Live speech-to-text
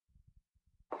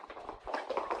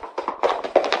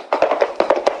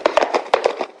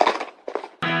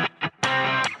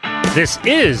This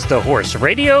is the Horse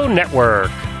Radio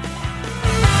Network.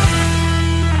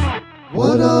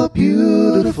 What a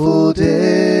beautiful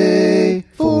day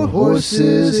for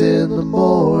horses in the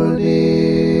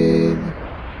morning.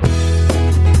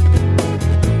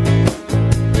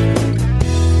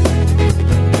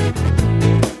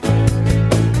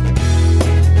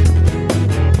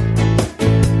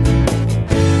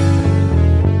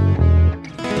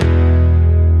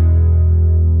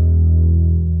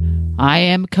 I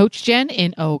am Coach Jen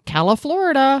in Ocala,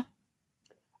 Florida.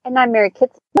 And I'm Mary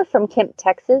Kitzmiller from Kemp,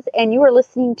 Texas, and you are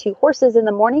listening to Horses in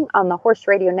the Morning on the Horse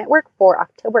Radio Network for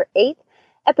October 8th,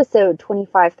 episode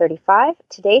 2535.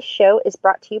 Today's show is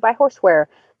brought to you by Horseware.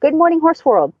 Good morning, Horse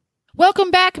World.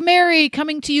 Welcome back, Mary,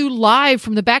 coming to you live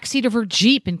from the backseat of her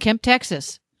Jeep in Kemp,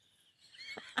 Texas.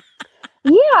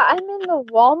 Yeah, I'm in the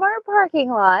Walmart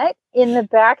parking lot in the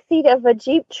backseat of a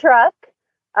Jeep truck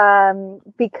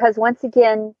because, once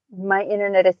again, my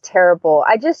internet is terrible.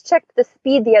 I just checked the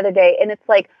speed the other day, and it's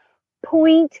like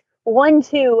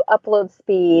 0.12 upload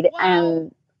speed, Wow.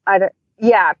 and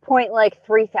point like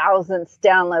 3,000ths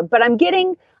download. But I'm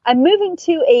moving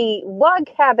to a log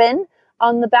cabin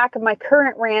on the back of my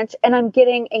current ranch, and I'm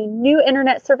getting a new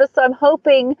internet service. So I'm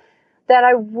hoping that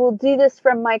I will do this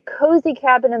from my cozy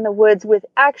cabin in the woods with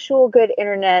actual good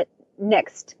internet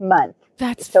next month.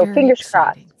 That's so very fingers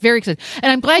exciting. crossed. Very exciting.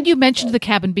 And I'm glad you mentioned the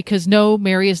cabin because no,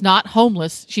 Mary is not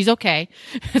homeless. She's okay.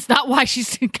 It's not why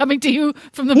she's coming to you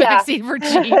from the backseat of her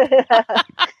Jeep.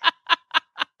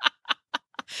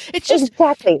 It's just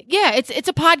exactly. Yeah, it's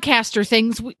a podcaster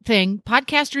thing.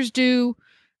 Podcasters do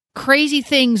crazy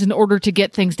things in order to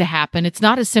get things to happen. It's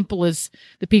not as simple as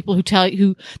the people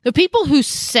who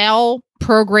sell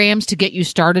programs to get you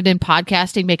started in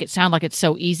podcasting make it sound like it's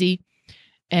so easy,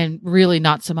 and really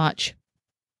not so much.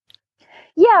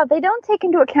 Yeah, they don't take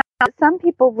into account that some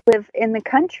people live in the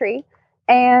country,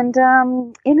 and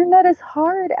internet is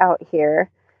hard out here.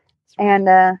 And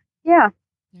yeah.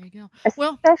 There you go.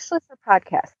 Especially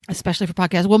for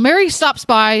podcasts. Well, Mary stops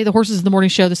by the Horses in the Morning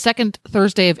show the second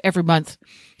Thursday of every month,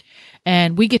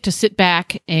 and we get to sit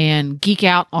back and geek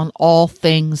out on all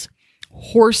things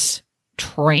horse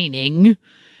training.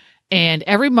 And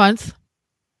every month,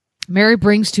 Mary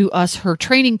brings to us her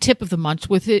training tip of the month,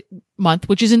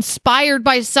 which is inspired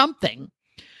by something.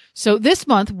 So this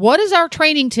month, what is our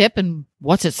training tip, and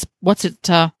what's it?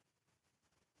 The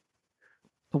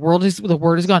word is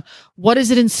gone. What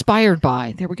is it inspired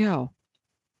by? There we go.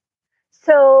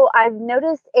 So I've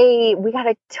noticed we got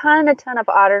a ton of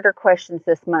auditor questions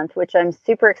this month, which I'm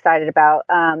super excited about.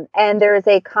 And there is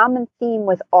a common theme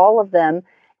with all of them,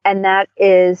 and that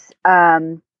is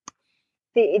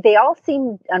they all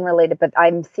seem unrelated, but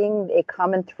I'm seeing a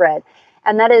common thread.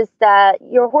 And that is that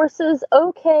your horse is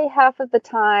okay half of the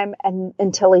time and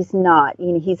until he's not.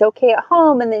 You know, he's okay at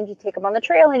home, and then you take him on the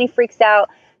trail and he freaks out.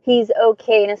 He's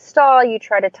okay in a stall. You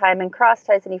try to tie him in cross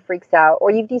ties and he freaks out.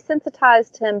 Or you've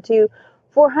desensitized him to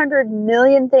 400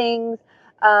 million things.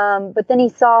 But then he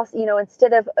saw,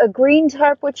 instead of a green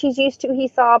tarp, which he's used to, he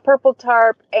saw a purple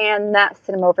tarp, and that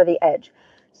sent him over the edge.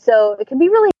 So it can be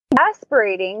really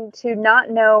exasperating to not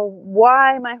know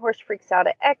why my horse freaks out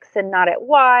at X and not at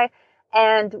Y,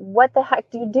 and what the heck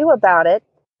do you do about it?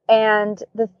 And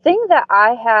the thing that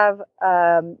I have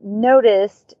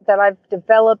noticed that I've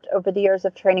developed over the years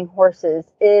of training horses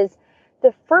is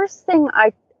the first thing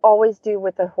I always do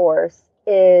with a horse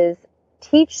is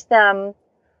teach them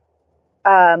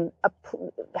how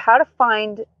to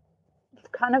find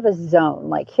kind of a zone.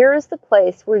 Like, here is the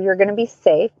place where you're going to be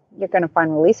safe. You're going to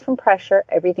find release from pressure.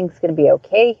 Everything's going to be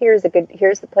okay. Here's the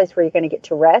place where you're going to get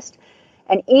to rest.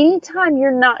 And anytime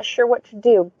you're not sure what to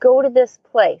do, go to this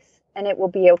place and it will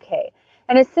be okay.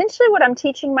 And essentially what I'm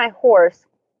teaching my horse,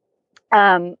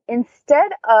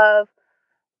 instead of,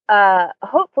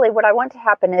 hopefully what I want to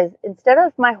happen is, instead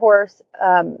of my horse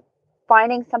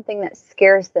finding something that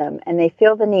scares them and they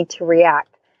feel the need to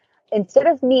react, instead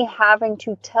of me having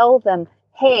to tell them,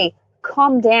 hey,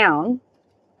 calm down,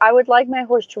 I would like my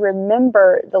horse to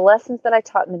remember the lessons that I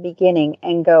taught in the beginning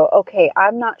and go, okay,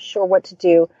 I'm not sure what to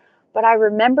do, but I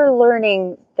remember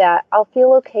learning that I'll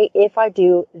feel okay if I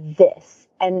do this,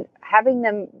 and having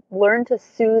them learn to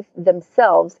soothe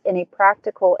themselves in a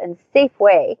practical and safe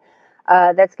way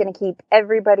that's going to keep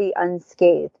everybody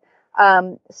unscathed.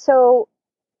 So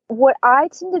what I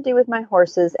tend to do with my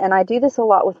horses, and I do this a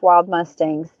lot with wild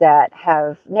Mustangs that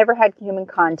have never had human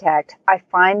contact, I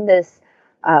find this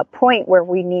point where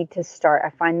we need to start. I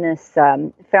find this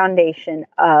foundation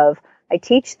of, I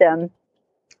teach them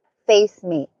face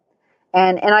me.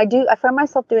 And I find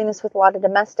myself doing this with a lot of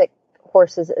domestic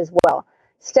horses as well.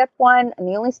 Step one, and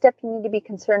the only step you need to be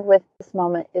concerned with this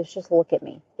moment, is just look at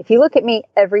me. If you look at me,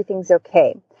 everything's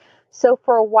okay. So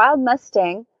for a wild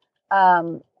Mustang,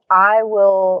 I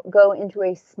will go into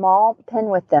a small pen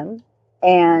with them,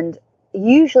 and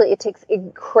usually it takes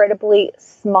incredibly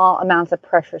small amounts of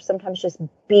pressure, sometimes just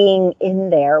being in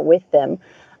there with them.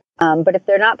 But if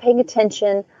they're not paying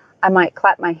attention, I might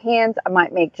clap my hands. I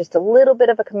might make just a little bit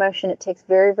of a commotion. It takes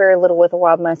very, very little with a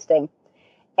wild Mustang.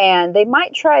 And they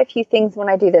might try a few things when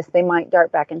I do this. They might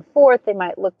dart back and forth. They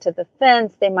might look to the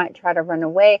fence. They might try to run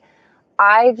away.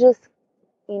 I just,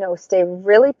 stay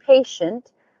really patient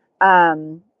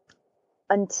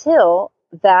until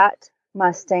that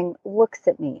Mustang looks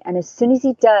at me. And as soon as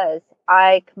he does,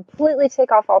 I completely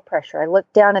take off all pressure. I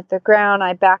look down at the ground.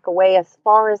 I back away as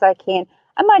far as I can.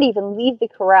 I might even leave the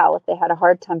corral if they had a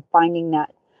hard time finding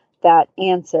that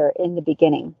answer in the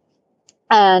beginning.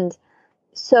 And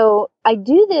so I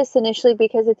do this initially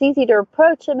because it's easy to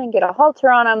approach them and get a halter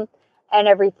on them and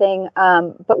everything.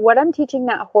 But what I'm teaching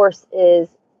that horse is,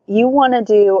 you want to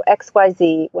do X, Y,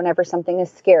 Z whenever something is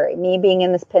scary. Me being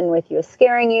in this pen with you is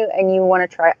scaring you, and you want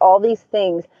to try all these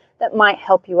things that might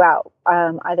help you out,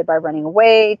 either by running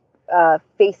away,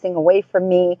 facing away from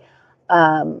me,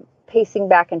 pacing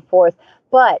back and forth.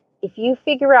 But if you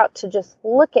figure out to just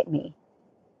look at me,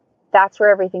 that's where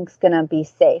everything's going to be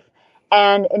safe.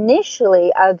 And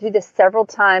initially, I'll do this several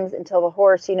times until the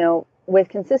horse, with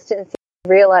consistency,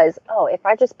 realize, oh, if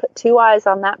I just put two eyes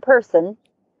on that person,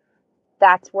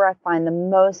 that's where I find the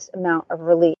most amount of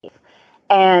relief.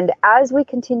 And as we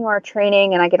continue our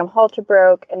training and I get them halter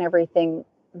broke and everything,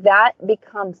 that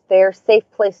becomes their safe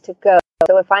place to go.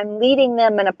 So if I'm leading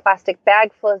them and a plastic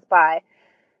bag flows by,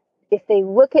 if they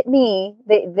look at me,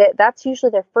 that's usually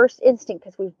their first instinct,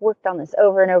 because we've worked on this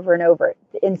over and over and over.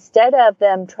 Instead of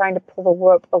them trying to pull the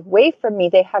rope away from me,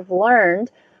 they have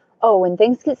learned, oh, when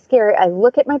things get scary, I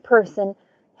look at my person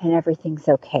and everything's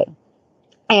okay.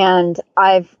 And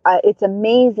it's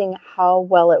amazing how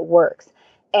well it works.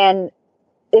 And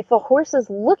if a horse is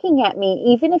looking at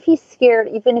me, even if he's scared,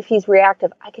 even if he's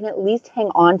reactive, I can at least hang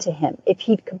on to him. If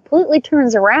he completely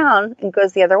turns around and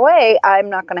goes the other way, I'm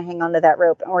not going to hang on to that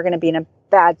rope, and we're going to be in a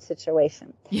bad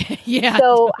situation. Yeah.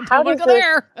 So how don't does go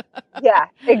there? Yeah,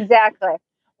 exactly.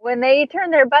 When they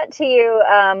turn their butt to you,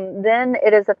 then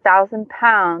it is 1,000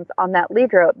 pounds on that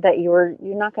lead rope that you're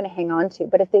not going to hang on to.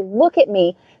 But if they look at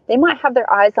me, they might have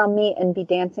their eyes on me and be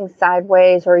dancing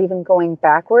sideways or even going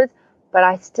backwards, but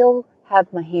I still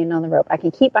have my hand on the rope. I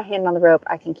can keep my hand on the rope.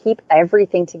 I can keep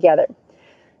everything together.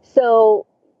 So,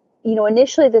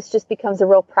 initially this just becomes a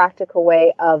real practical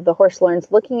way of the horse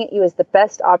learns looking at you as the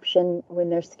best option when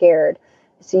they're scared,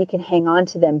 so you can hang on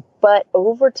to them. But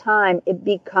over time, it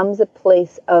becomes a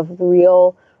place of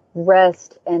real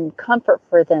rest and comfort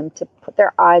for them to put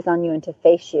their eyes on you and to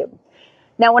face you.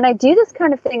 Now, when I do this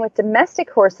kind of thing with domestic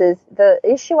horses, the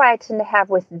issue I tend to have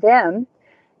with them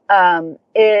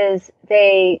is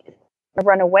they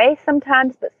run away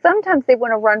sometimes, but sometimes they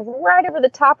want to run right over the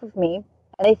top of me,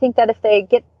 and they think that if they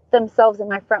get themselves in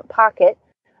my front pocket,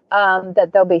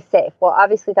 that they'll be safe. Well,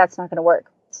 obviously that's not going to work.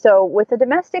 So with a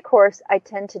domestic horse, I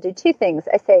tend to do two things.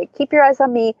 I say, keep your eyes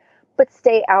on me, but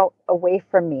stay out away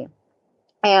from me.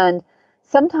 And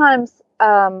sometimes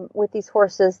with these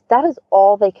horses, that is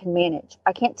all they can manage.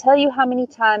 I can't tell you how many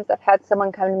times I've had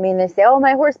someone come to me and they say, oh,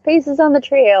 my horse paces on the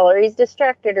trail, or he's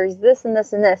distracted, or he's this and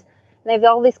this and this. And they have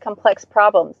all these complex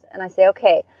problems. And I say,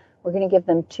 okay, we're going to give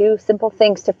them two simple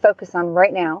things to focus on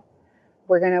right now.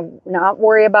 We're going to not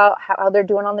worry about how they're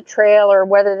doing on the trail or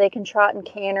whether they can trot and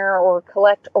canter or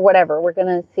collect or whatever. We're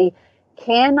going to see,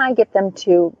 can I get them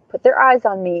to put their eyes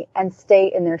on me and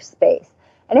stay in their space?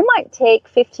 And it might take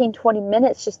 15, 20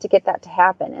 minutes just to get that to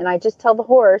happen. And I just tell the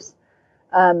horse,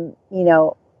 I'm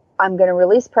going to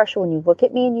release pressure when you look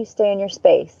at me and you stay in your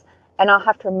space. And I'll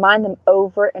have to remind them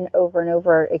over and over and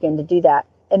over again to do that.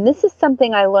 And this is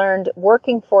something I learned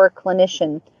working for a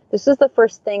clinician. This was the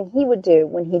first thing he would do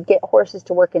when he'd get horses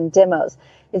to work in demos,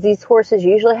 is these horses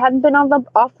usually hadn't been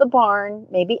off the barn,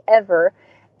 maybe ever,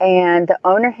 and the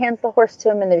owner hands the horse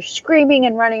to him, and they're screaming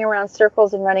and running around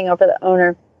circles and running over the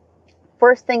owner.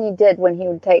 First thing he did when he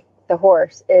would take the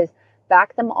horse is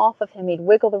back them off of him. He'd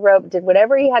wiggle the rope, did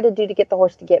whatever he had to do to get the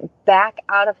horse to get back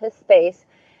out of his space,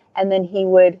 and then he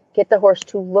would get the horse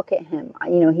to look at him.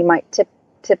 He might tip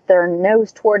their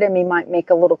nose toward him. He might make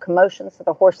a little commotion so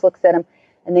the horse looks at him,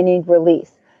 and then he'd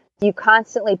release. You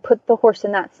constantly put the horse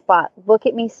in that spot. Look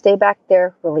at me, stay back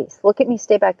there, release. Look at me,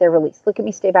 stay back there, release. Look at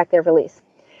me, stay back there, release.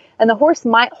 And the horse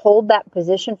might hold that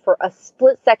position for a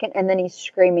split second, and then he's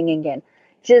screaming again.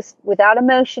 Just without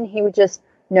emotion, he would just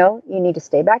no, you need to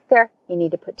stay back there. You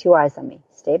need to put 2 eyes on me.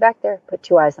 Stay back there, put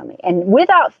 2 eyes on me. And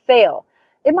without fail,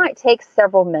 it might take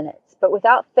several minutes, but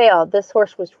without fail, this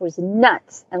horse, which was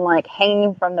nuts and like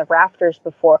hanging from the rafters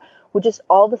before, would just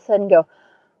all of a sudden go,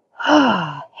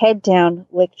 head down,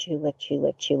 lick chew, lick chew,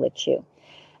 lick chew, lick chew.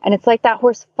 And it's like that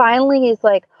horse finally is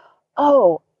like,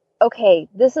 oh, okay,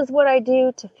 this is what I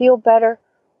do to feel better.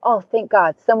 Oh, thank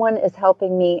God, someone is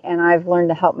helping me, and I've learned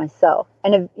to help myself.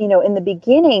 And, if, in the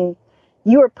beginning,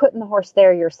 you are putting the horse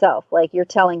there yourself. Like you're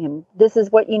telling him, this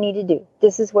is what you need to do.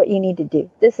 This is what you need to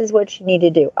do. This is what you need to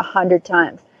do 100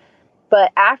 times.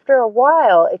 But after a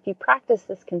while, if you practice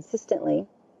this consistently,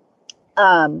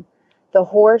 the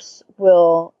horse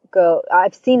will go.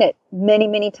 I've seen it many,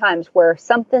 many times where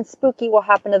something spooky will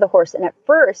happen to the horse. And at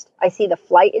first, I see the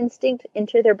flight instinct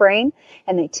enter their brain,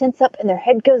 and they tense up and their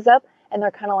head goes up. And they're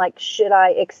kind of like, should I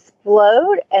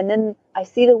explode? And then I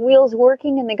see the wheels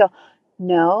working and they go,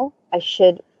 no, I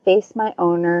should face my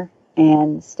owner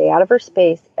and stay out of her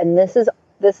space. And this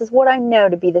is what I know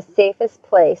to be the safest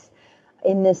place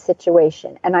in this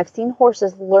situation. And I've seen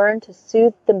horses learn to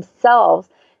soothe themselves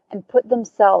and put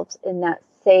themselves in that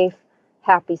safe,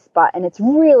 happy spot. And it's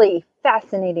really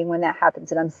fascinating when that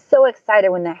happens. And I'm so excited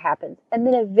when that happens. And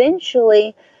then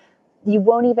eventually you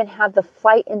won't even have the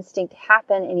flight instinct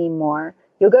happen anymore.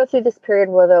 You'll go through this period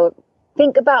where they'll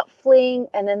think about fleeing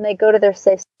and then they go to their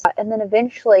safe spot. And then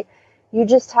eventually you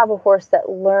just have a horse that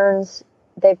learns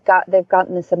they've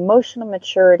gotten this emotional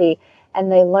maturity,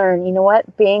 and they learn, you know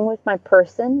what, being with my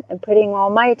person and putting all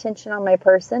my attention on my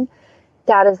person,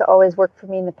 that has always worked for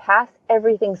me in the past.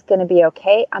 Everything's going to be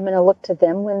okay. I'm going to look to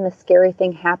them when the scary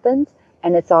thing happens,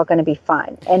 and it's all going to be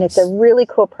fine. And it's a really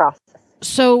cool process.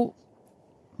 So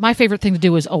my favorite thing to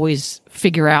do is always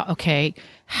figure out, okay,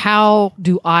 how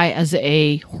do I as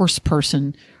a horse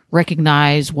person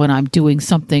recognize when I'm doing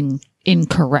something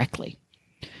incorrectly?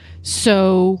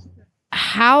 So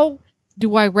how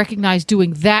do I recognize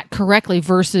doing that correctly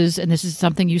versus, and this is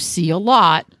something you see a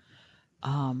lot,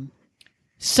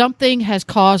 something has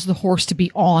caused the horse to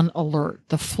be on alert.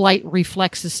 The flight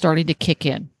reflex is starting to kick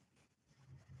in.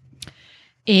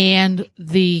 And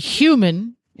the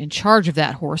human in charge of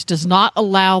that horse does not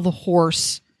allow the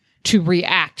horse to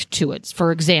react to it.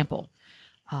 For example,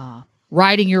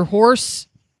 riding your horse,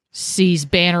 sees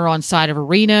banner on side of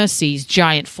arena, sees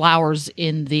giant flowers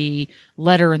in the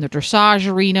letter in the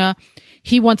dressage arena.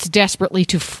 He wants desperately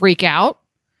to freak out.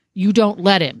 You don't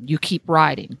let him. You keep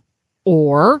riding.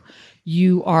 Or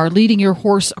you are leading your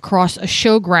horse across a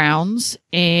showgrounds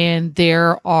and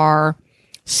there are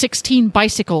 16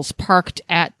 bicycles parked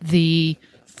at the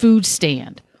food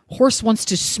stand. Horse wants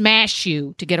to smash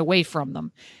you to get away from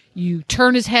them. You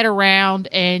turn his head around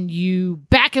and you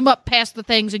back him up past the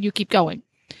things and you keep going.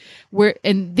 Where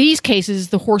in these cases,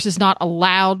 the horse is not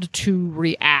allowed to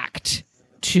react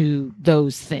to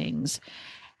those things.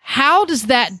 How does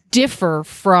that differ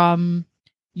from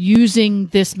using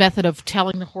this method of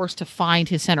telling the horse to find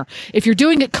his center? If you're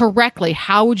doing it correctly,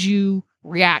 how would you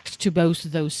react to both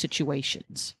of those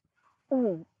situations?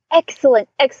 Excellent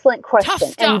question.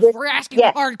 Tough stuff. We're asking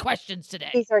hard questions today.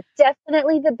 These are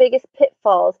definitely the biggest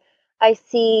pitfalls. I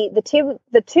see the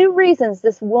two reasons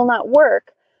this will not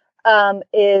work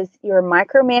is you're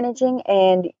micromanaging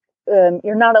and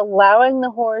you're not allowing the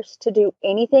horse to do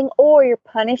anything, or you're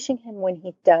punishing him when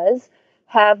he does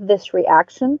have this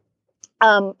reaction.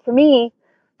 For me,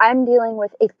 I'm dealing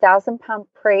with a 1,000-pound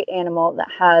prey animal that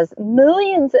has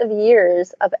millions of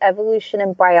years of evolution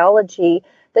and biology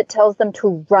that tells them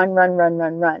to run.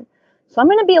 So I'm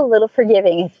going to be a little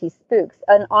forgiving if he spooks.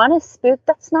 An honest spook,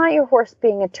 that's not your horse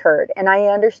being a turd. And I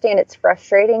understand it's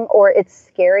frustrating or it's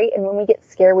scary. And when we get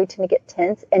scared, we tend to get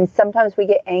tense. And sometimes we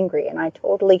get angry. And I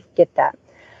totally get that.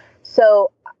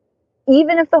 So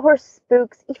even if the horse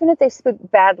spooks, even if they spook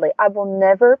badly, I will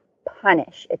never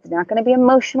punish. It's not going to be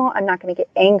emotional. I'm not going to get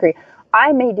angry.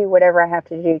 I may do whatever I have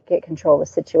to do to get control of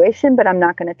the situation, but I'm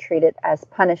not going to treat it as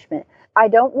punishment. I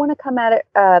don't want to come at it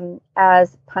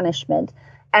as punishment,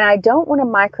 and I don't want to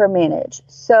micromanage.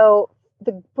 So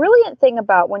the brilliant thing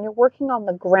about when you're working on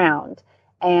the ground,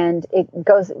 and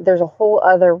there's a whole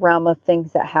other realm of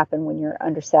things that happen when you're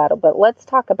under saddle, but let's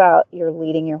talk about you're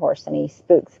leading your horse and he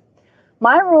spooks.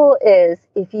 My rule is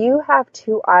if you have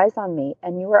 2 eyes on me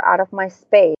and you are out of my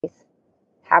space,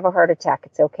 have a heart attack.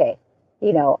 It's okay.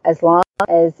 As long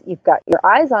as you've got your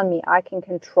eyes on me, I can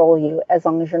control you. As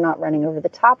long as you're not running over the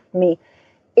top of me,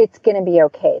 it's going to be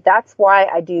okay. That's why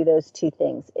I do those 2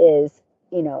 things is,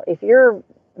 if you're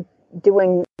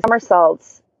doing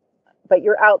somersaults, but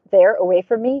you're out there away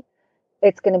from me,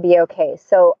 it's going to be okay.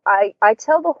 So I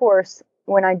tell the horse,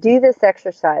 when I do this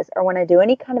exercise, or when I do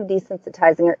any kind of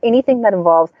desensitizing or anything that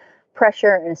involves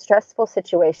pressure in a stressful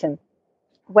situation,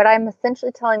 what I'm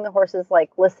essentially telling the horse is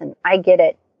like, listen, I get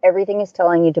it. Everything is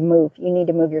telling you to move. You need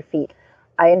to move your feet.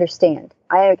 I understand.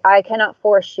 I cannot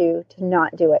force you to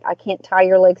not do it. I can't tie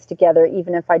your legs together.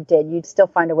 Even if I did, you'd still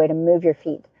find a way to move your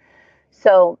feet.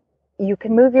 So you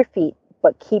can move your feet,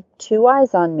 but keep 2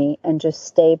 eyes on me and just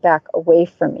stay back away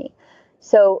from me.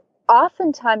 So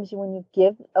oftentimes when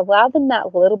you allow them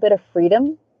that little bit of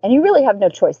freedom, and you really have no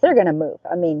choice, they're going to move.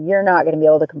 I mean, you're not going to be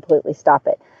able to completely stop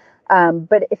it.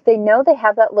 But if they know they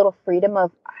have that little freedom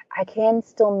of, I can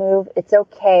still move, it's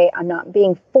okay, I'm not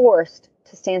being forced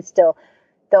to stand still,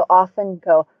 they'll often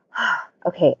go,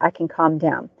 okay, I can calm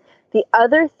down. The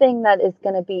other thing that is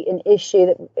going to be an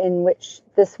issue in which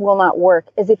this will not work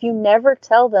is if you never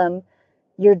tell them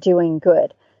you're doing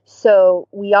good. So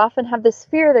we often have this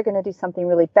fear they're going to do something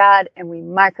really bad, and we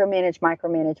micromanage,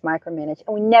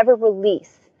 and we never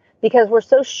release because we're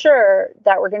so sure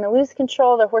that we're going to lose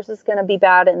control, the horse is going to be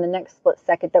bad in the next split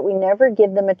second, that we never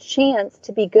give them a chance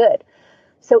to be good.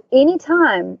 So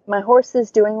anytime my horse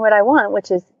is doing what I want, which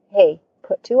is, hey,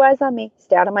 put 2 eyes on me,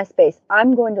 stay out of my space,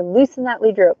 I'm going to loosen that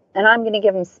lead rope, and I'm going to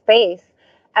give them space,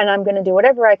 and I'm going to do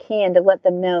whatever I can to let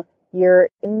them know you're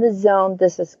in the zone.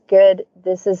 This is good.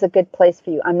 This is a good place for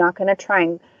you. I'm not going to try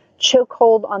and choke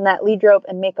hold on that lead rope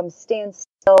and make them stand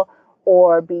still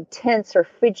or be tense or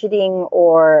fidgeting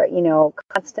or,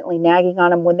 constantly nagging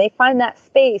on them. When they find that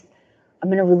space, I'm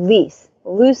going to release.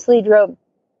 Loose lead rope,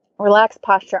 relaxed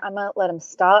posture. I'm going to let them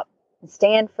stop and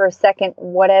stand for a second,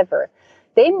 whatever.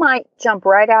 They might jump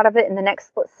right out of it in the next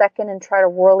split second and try to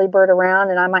whirly bird around,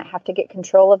 and I might have to get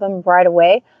control of them right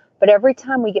away. But every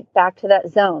time we get back to that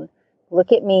zone,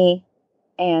 look at me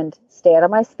and stay out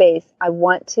of my space. I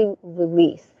want to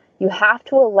release. You have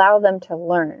to allow them to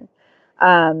learn.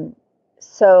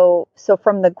 So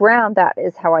from the ground, that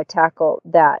is how I tackle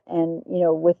that. And,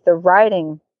 with the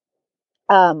riding,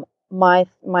 my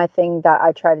thing that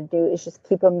I try to do is just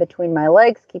keep them between my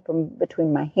legs, keep them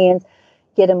between my hands,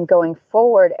 get them going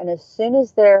forward. And as soon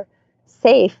as they're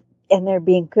safe and they're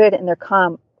being good and they're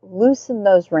calm, loosen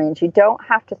those reins. You don't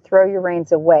have to throw your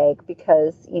reins away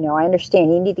because, I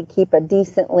understand you need to keep a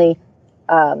decently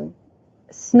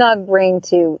snug rein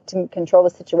to control the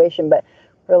situation, but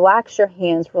relax your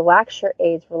hands, relax your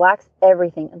aids, relax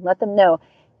everything, and let them know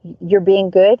you're being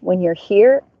good. When you're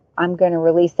here, I'm going to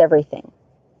release everything,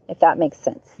 if that makes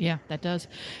sense. Yeah, that does.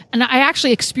 And I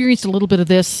actually experienced a little bit of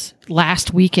this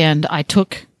last weekend. I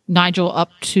took Nigel up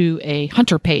to a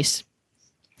hunter pace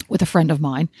with a friend of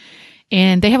mine,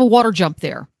 and they have a water jump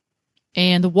there.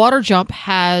 And the water jump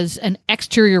has an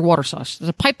exterior water source. There's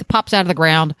a pipe that pops out of the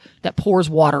ground that pours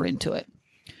water into it.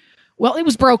 Well, it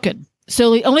was broken.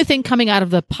 So the only thing coming out of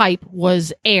the pipe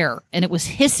was air, and it was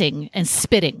hissing and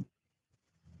spitting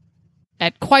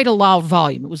at quite a loud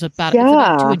volume. It was about, it's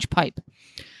about a 2-inch pipe.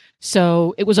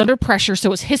 So it was under pressure. So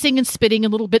it was hissing and spitting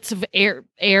and little bits of air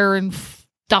and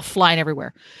stuff flying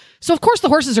everywhere. So of course the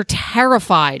horses are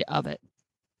terrified of it.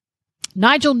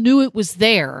 Nigel knew it was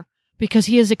there because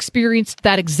he has experienced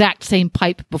that exact same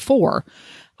pipe before.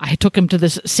 I took him to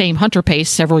this same hunter pace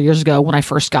several years ago when I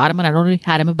first got him, and I'd only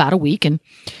had him about a week, and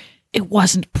it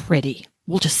wasn't pretty.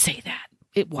 We'll just say that.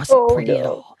 It wasn't pretty at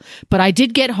all. But I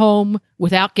did get home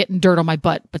without getting dirt on my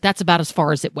butt, but that's about as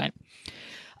far as it went.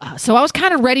 So I was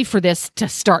kind of ready for this to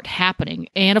start happening.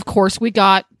 And of course, we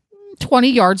got 20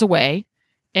 yards away,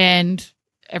 and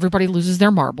everybody loses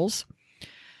their marbles.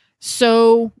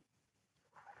 So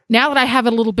now that I have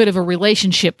a little bit of a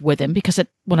relationship with him, because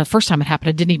when the first time it happened,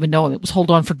 I didn't even know him. It was hold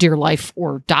on for dear life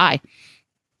or die.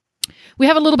 We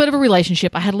have a little bit of a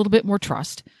relationship. I had a little bit more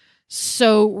trust.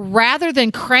 So rather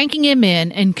than cranking him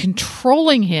in and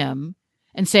controlling him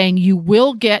and saying, you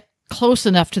will get close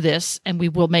enough to this and we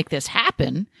will make this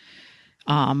happen,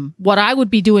 what I would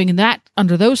be doing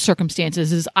under those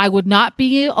circumstances is I would not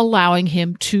be allowing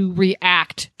him to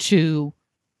react to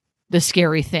the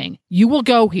scary thing. You will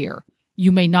go here.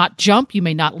 You may not jump, you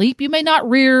may not leap, you may not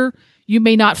rear, you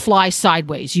may not fly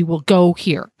sideways. You will go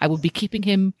here. I will be keeping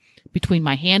him between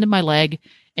my hand and my leg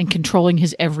and controlling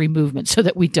his every movement so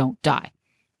that we don't die.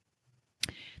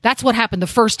 That's what happened the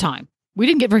first time. We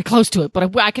didn't get very close to it,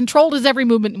 but I controlled his every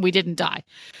movement and we didn't die.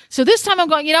 So this time I'm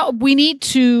going, we need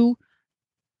to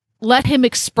let him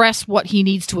express what he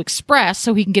needs to express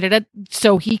so he can get it,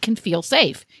 so he can feel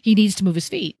safe. He needs to move his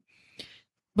feet.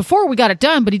 Before we got it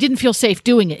done, but he didn't feel safe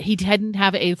doing it. He didn't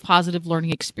have a positive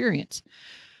learning experience.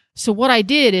 So what I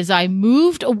did is I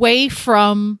moved away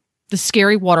from the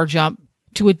scary water jump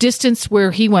to a distance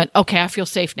where he went, okay, I feel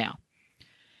safe now.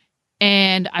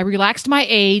 And I relaxed my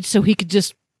aid so he could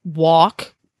just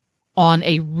walk on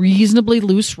a reasonably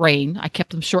loose rein. I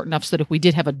kept them short enough so that if we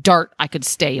did have a dart, I could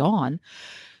stay on,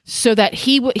 so that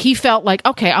he felt like,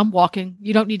 okay, I'm walking.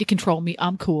 You don't need to control me.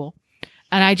 I'm cool.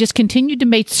 And I just continued to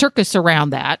make circus around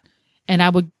that. And I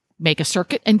would make a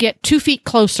circuit and get 2 feet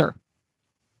closer.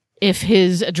 If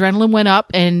his adrenaline went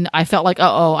up and I felt like,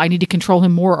 I need to control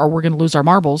him more or we're going to lose our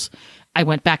marbles, I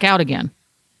went back out again.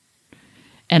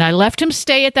 And I left him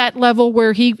stay at that level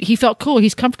where he felt cool.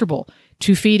 He's comfortable.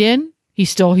 2 feet in,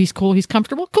 he's cool. He's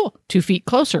comfortable. Cool. 2 feet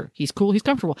closer. He's cool. He's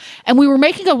comfortable. And we were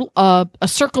making a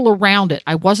circle around it.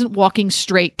 I wasn't walking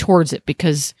straight towards it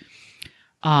because,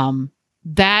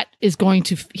 that is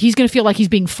he's going to feel like he's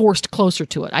being forced closer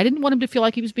to it. I didn't want him to feel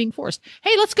like he was being forced.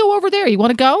 Hey, let's go over there. You want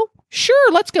to go?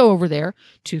 Sure. Let's go over there.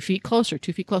 2 feet closer,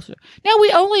 2 feet closer. Now we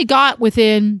only got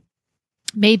within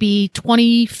maybe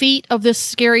 20 feet of this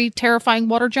scary, terrifying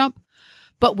water jump,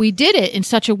 but we did it in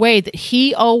such a way that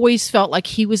he always felt like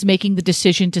he was making the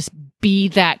decision to be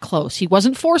that close. He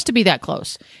wasn't forced to be that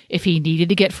close. If he needed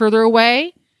to get further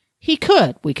away, he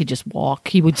could. We could just walk.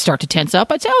 He would start to tense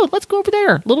up. I'd say, let's go over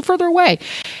there, a little further away.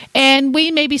 And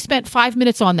we maybe spent 5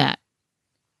 minutes on that.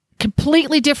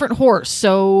 Completely different horse.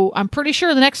 So I'm pretty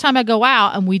sure the next time I go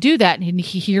out and we do that and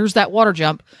he hears that water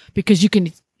jump, because you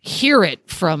can hear it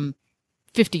from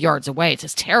 50 yards away. It's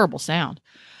this terrible sound.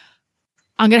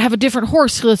 I'm going to have a different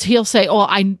horse. He'll say,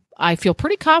 I feel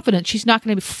pretty confident she's not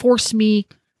going to force me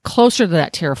closer to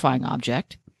that terrifying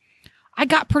object. I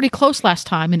got pretty close last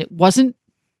time and it wasn't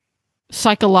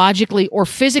psychologically or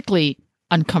physically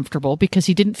uncomfortable because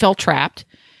he didn't feel trapped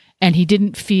and he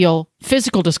didn't feel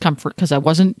physical discomfort because I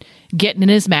wasn't getting in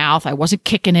his mouth. I wasn't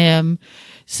kicking him.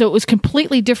 So it was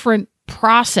completely different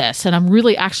process. And I'm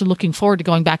really actually looking forward to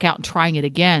going back out and trying it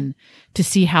again to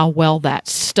see how well that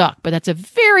stuck. But that's a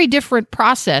very different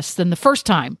process than the first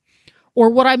time or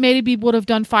what I maybe would have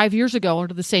done 5 years ago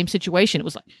under the same situation. It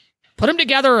was like, put them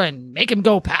together and make him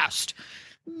go past.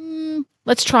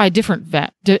 Let's try a different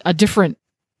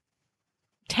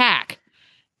tack.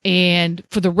 And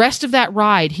for the rest of that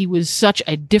ride, he was such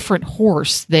a different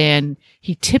horse than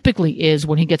he typically is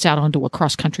when he gets out onto a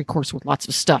cross-country course with lots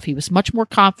of stuff. He was much more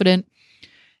confident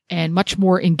and much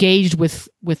more engaged with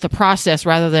the process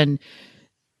rather than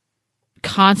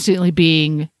constantly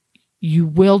being, you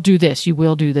will do this, you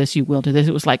will do this, you will do this.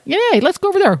 It was like, yay, let's go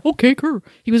over there. Okay, cool.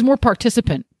 He was more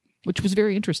participant, which was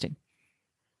very interesting.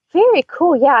 Very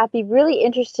cool. Yeah, I'd be really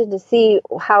interested to see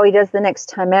how he does the next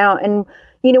time out. And,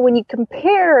 when you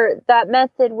compare that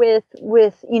method with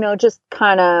just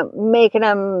kind of making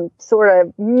them sort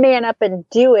of man up and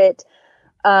do it,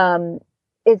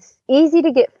 it's easy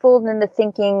to get fooled into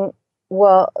thinking,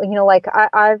 well, like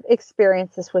I've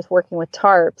experienced this with working with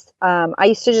tarps. I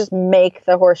used to just make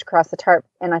the horse cross the tarp.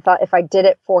 And I thought if I did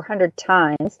it 400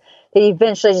 times, they'd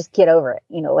eventually just get over it,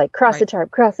 like cross the tarp,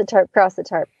 cross the tarp, cross the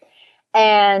tarp.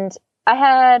 And I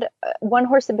had one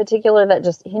horse in particular that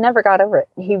he never got over it.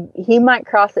 He might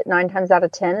cross it 9 times out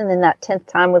of 10. And then that 10th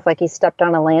time was like he stepped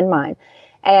on a landmine.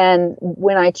 And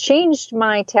when I changed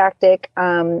my tactic,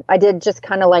 I did just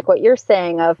kind of like what you're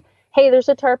saying of, hey, there's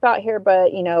a tarp out here,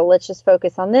 but, let's just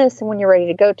focus on this. And when you're ready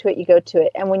to go to it, you go to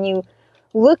it. And when you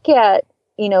look at,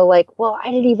 like, well, I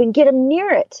didn't even get him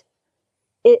near it.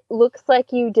 It looks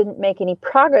like you didn't make any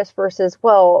progress versus,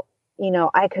 well,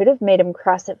 I could have made him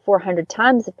cross it 400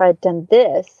 times if I'd done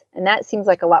this. And that seems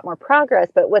like a lot more progress.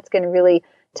 But what's going to really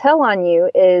tell on you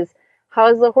is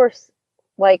how is the horse,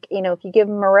 like, if you give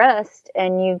him a rest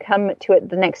and you come to it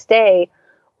the next day,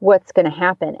 what's going to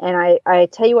happen? And I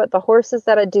tell you what, the horses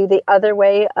that I do the other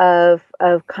way of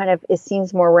kind of, it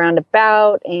seems more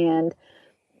roundabout. And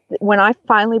when I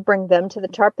finally bring them to the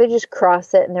tarp, they just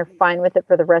cross it and they're fine with it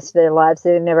for the rest of their lives.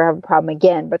 They never have a problem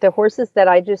again. But the horses that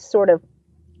I just sort of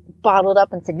bottled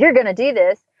up and said, you're going to do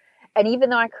this. And even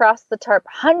though I crossed the tarp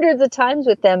hundreds of times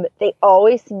with them, they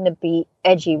always seem to be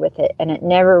edgy with it. And it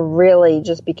never really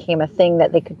just became a thing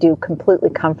that they could do completely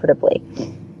comfortably.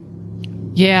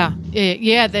 Yeah.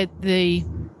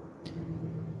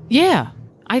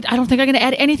 I don't think I'm going to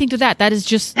add anything to that. That is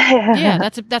just,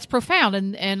 that's profound.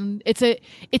 And it's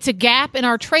a gap in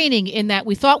our training in that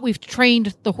we thought we've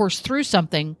trained the horse through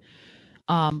something.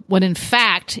 When in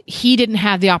fact, he didn't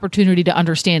have the opportunity to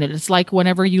understand it. It's like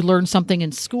whenever you learn something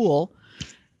in school,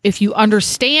 if you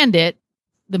understand it,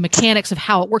 the mechanics of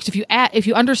how it works, if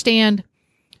you understand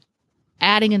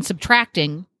adding and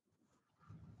subtracting,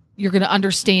 you're going to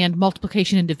understand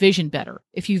multiplication and division better.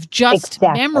 If you've just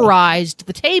memorized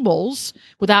the tables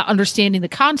without understanding the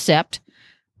concept,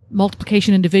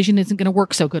 multiplication and division isn't going to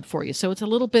work so good for you. So it's a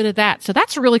little bit of that. So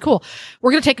that's really cool.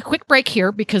 We're going to take a quick break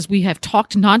here because we have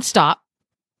talked nonstop.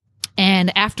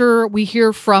 And after we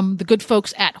hear from the good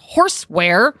folks at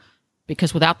Horseware,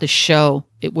 because without this show,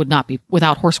 without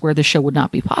Horseware, this show would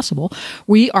not be possible.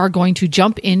 We are going to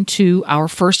jump into our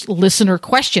first listener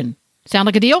question. Sound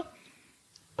like a deal?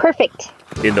 Perfect.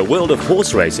 In the world of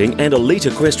horse racing and elite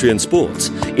equestrian sports,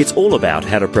 it's all about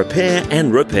how to prepare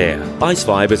and repair.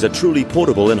 IceVibe is a truly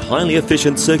portable and highly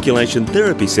efficient circulation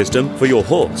therapy system for your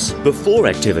horse. Before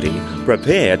activity,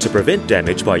 prepare to prevent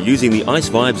damage by using the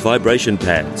IceVibe's vibration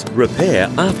pads.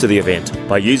 Repair after the event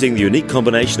by using the unique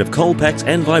combination of cold packs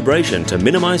and vibration to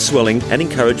minimize swelling and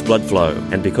encourage blood flow.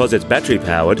 And because it's battery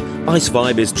powered,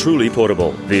 IceVibe is truly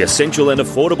portable. The essential and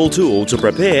affordable tool to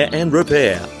prepare and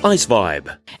repair.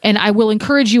 IceVibe. And I will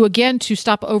encourage you again to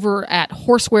stop over at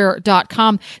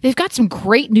horseware.com. They've got some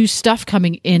great new stuff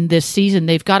coming in this season.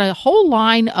 They've got a whole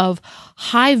line of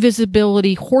high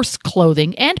visibility horse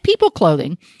clothing and people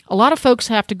clothing. A lot of folks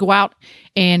have to go out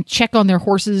and check on their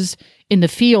horses in the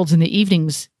fields in the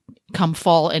evenings come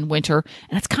fall and winter.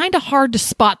 And it's kind of hard to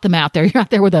spot them out there. You're out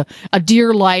there with a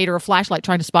deer light or a flashlight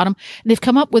trying to spot them. And they've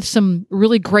come up with some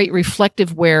really great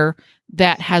reflective wear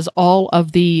that has all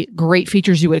of the great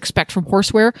features you would expect from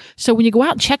Horseware. So when you go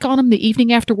out and check on them the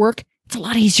evening after work, it's a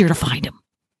lot easier to find them.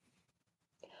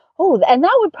 Oh, and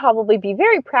that would probably be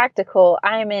very practical.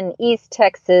 I'm in East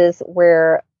Texas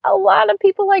where a lot of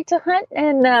people like to hunt,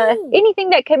 and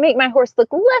anything that can make my horse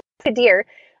look less like a deer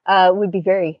would be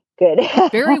very good.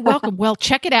 Very welcome. Well,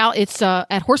 check it out. It's at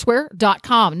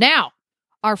horseware.com. Now,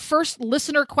 our first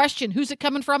listener question. Who's it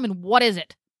coming from and what is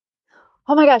it?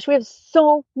 Oh my gosh, we have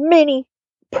so many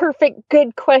perfect,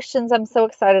 good questions. I'm so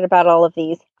excited about all of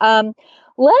these.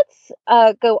 Let's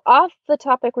go off the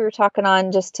topic we were talking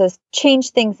on just to change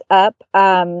things up.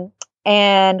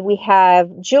 And we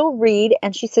have Jill Reed,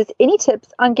 and she says, any tips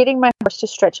on getting my horse to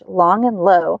stretch long and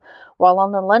low while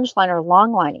on the lunge line or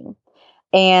long lining?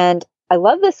 And I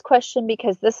love this question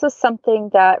because this was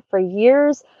something that for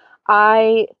years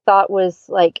I thought was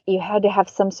like you had to have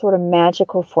some sort of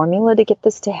magical formula to get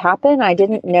this to happen. I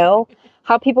didn't know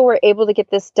how people were able to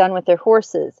get this done with their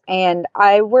horses. And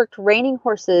I worked in reining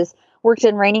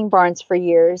barns for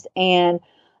years, and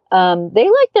they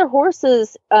like their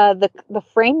horses. The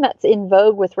frame that's in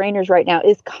vogue with reiners right now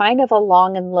is kind of a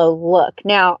long and low look.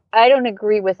 Now, I don't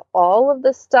agree with all of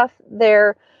the stuff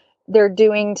they're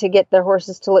doing to get their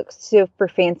horses to look super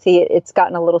fancy. It's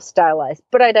gotten a little stylized,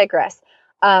 but I digress.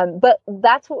 But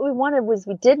that's what we wanted.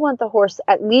 We did want the horse,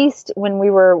 at least when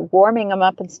we were warming them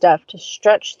up and stuff, to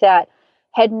stretch that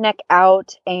head and neck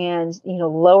out and,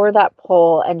 lower that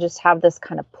poll and just have this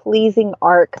kind of pleasing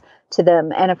arc to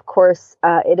them. And of course,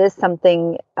 it is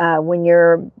something, when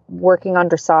you're working on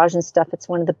dressage and stuff, it's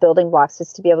one of the building blocks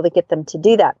is to be able to get them to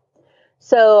do that.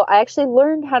 So I actually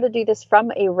learned how to do this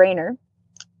from a reiner.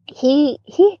 He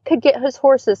could get his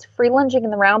horses free lunging in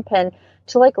the round pen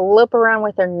to lope around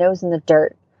with their nose in the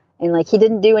dirt. And he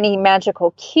didn't do any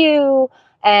magical cue,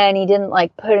 and he didn't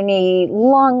put any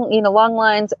long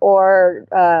lines or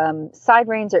side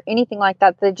reins or anything like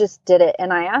that. They just did it.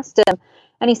 And I asked him,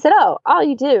 and he said, oh, all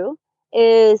you do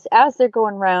is as they're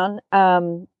going around,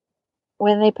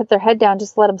 when they put their head down,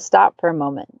 just let them stop for a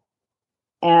moment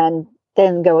and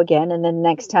then go again. And then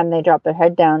next time they drop their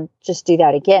head down, just do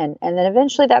that again. And then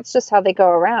eventually that's just how they go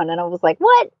around. And I was like,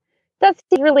 what? That's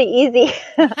really easy.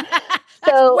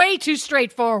 That's way too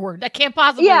straightforward. That can't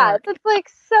possibly work. Yeah,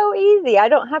 it's so easy. I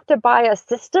don't have to buy a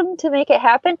system to make it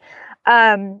happen.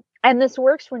 And this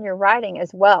works when you're riding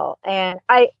as well. And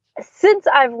since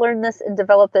I've learned this and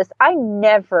developed this, I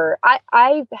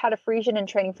had a Frisian in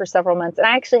training for several months, and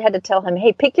I actually had to tell him,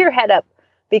 hey, pick your head up,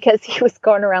 because he was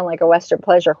going around like a Western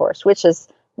pleasure horse, which is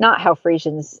not how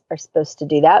Frisians are supposed to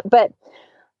do that. But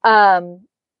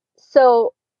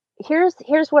so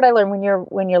here's what I learned.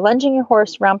 When you're lunging your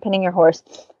horse, round pinning your horse,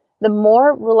 the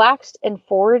more relaxed and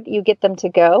forward you get them to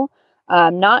go,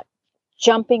 not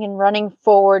jumping and running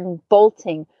forward and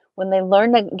bolting. When they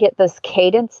learn to get this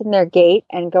cadence in their gait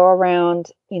and go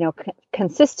around,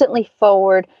 consistently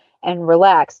forward and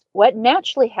relaxed, what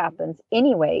naturally happens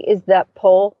anyway is that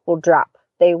poll will drop.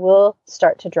 They will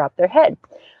start to drop their head.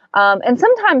 And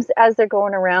sometimes as they're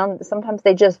going around, sometimes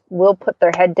they just will put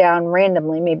their head down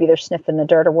randomly. Maybe they're sniffing the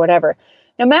dirt or whatever.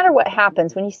 No matter what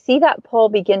happens, when you see that poll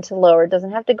begin to lower, it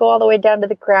doesn't have to go all the way down to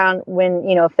the ground. When,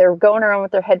 if they're going around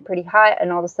with their head pretty high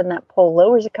and all of a sudden that poll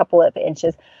lowers a couple of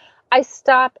inches, I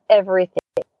stop everything.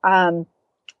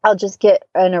 I'll just get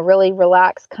in a really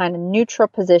relaxed kind of neutral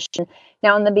position.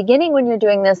 Now, in the beginning, when you're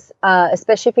doing this,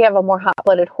 especially if you have a more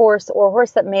hot-blooded horse or a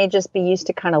horse that may just be used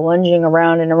to kind of lunging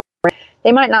around and around,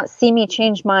 they might not see me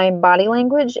change my body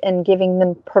language and giving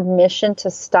them permission to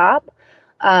stop.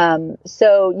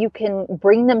 So you can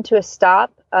bring them to a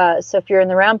stop So if you're in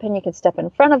the round pen, you can step in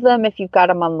front of them. If you've got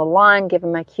them on the line, give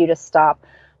them a cue to stop.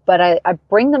 But I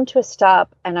bring them to a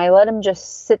stop, and I let them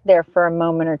just sit there for a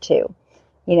moment or two,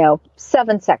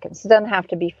 7 seconds. It doesn't have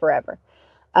to be forever.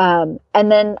 And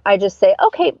then I just say,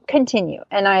 okay, continue.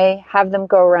 And I have them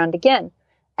go around again.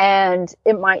 And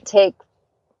it might take,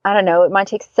 it might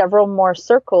take several more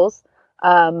circles.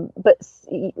 But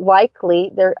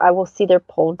likely I will see their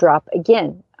pole drop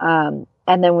again. And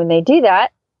then when they do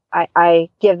that, I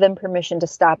give them permission to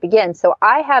stop again. So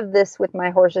I have this with my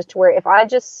horses to where if I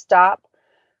just stop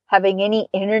having any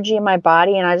energy in my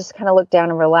body and I just kind of look down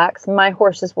and relax, my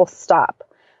horses will stop.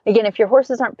 Again, if your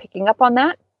horses aren't picking up on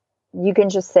that, you can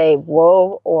just say,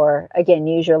 whoa, or again,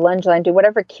 use your lunge line, do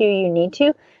whatever cue you need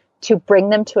to bring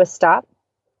them to a stop.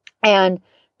 And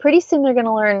pretty soon they're going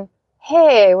to learn,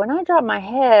 hey, when I drop my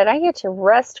head, I get to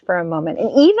rest for a moment. And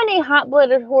even a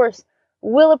hot-blooded horse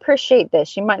will appreciate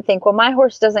this. You might think, well, my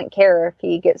horse doesn't care if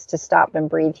he gets to stop and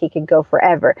breathe. He could go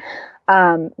forever.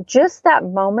 Just that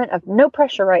moment of no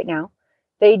pressure right now,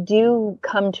 they do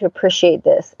come to appreciate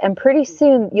this. And pretty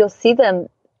soon you'll see them,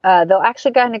 they'll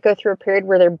actually kind of go through a period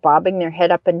where they're bobbing their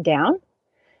head up and down.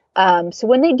 So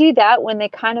when they do that, when they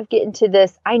kind of get into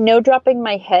this, I know dropping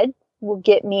my head will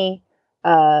get me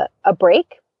a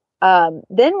break.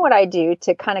 Then what I do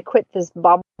to kind of quit this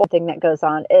bobble thing that goes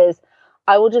on is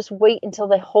I will just wait until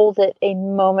they hold it a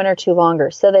moment or two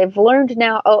longer. So they've learned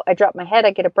now, oh, I dropped my head,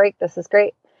 I get a break. This is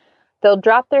great. They'll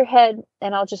drop their head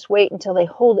and I'll just wait until they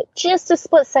hold it just a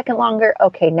split second longer.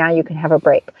 Okay, now you can have a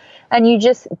break. And you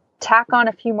just tack on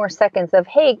a few more seconds of,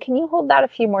 hey, can you hold that a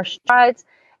few more strides?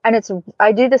 And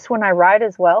I do this when I ride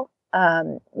as well.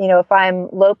 If I'm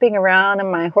loping around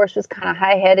and my horse was kind of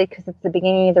high-headed because it's the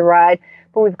beginning of the ride,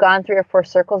 but we've gone 3 or 4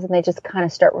 circles and they just kind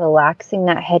of start relaxing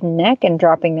that head and neck and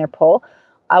dropping their pole,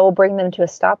 I will bring them to a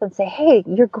stop and say, hey,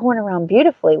 you're going around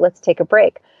beautifully. Let's take a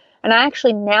break. And I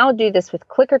actually now do this with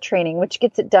clicker training, which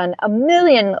gets it done a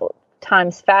million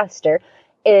times faster,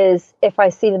 is if I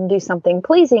see them do something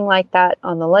pleasing like that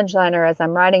on the lunge line or as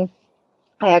I'm riding,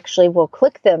 I actually will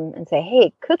click them and say,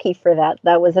 hey, cookie for that.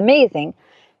 That was amazing.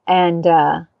 And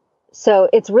so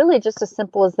it's really just as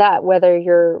simple as that, whether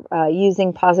you're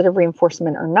using positive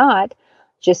reinforcement or not.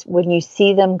 Just when you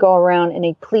see them go around in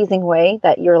a pleasing way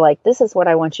that you're like, this is what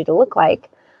I want you to look like,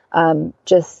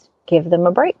 just give them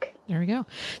a break. There we go.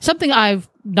 Something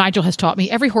Nigel has taught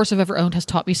me. Every horse I've ever owned has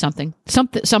taught me something.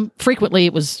 Some frequently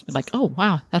it was like, oh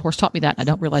wow, that horse taught me that. I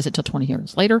don't realize it till 20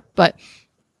 years later. But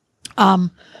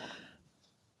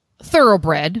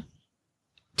thoroughbred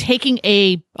taking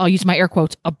I'll use my air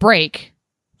quotes, a break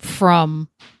from,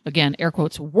 again, air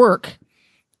quotes, work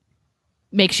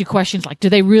makes you question, like, do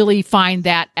they really find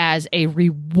that as a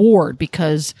reward?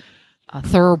 Because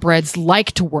thoroughbreds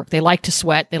like to work. They like to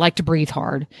sweat. They like to breathe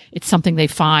hard. It's something they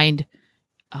find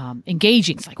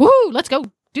engaging. It's like, woohoo, let's go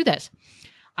do this.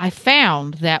 I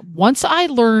found that once I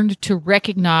learned to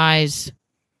recognize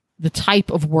the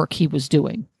type of work he was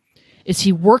doing, is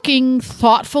he working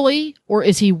thoughtfully or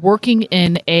is he working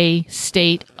in a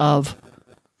state of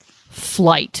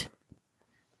flight?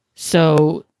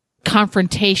 So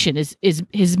confrontation is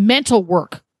his mental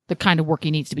work, the kind of work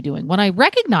he needs to be doing. When I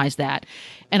recognize that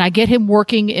and I get him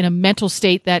working in a mental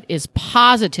state that is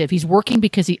positive, he's working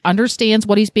because he understands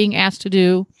what he's being asked to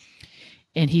do,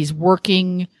 and he's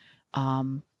working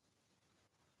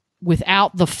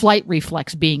without the flight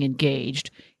reflex being engaged,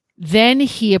 then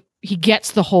he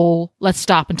gets the whole, let's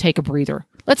stop and take a breather.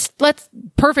 Let's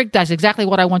perfect. That's exactly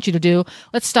what I want you to do.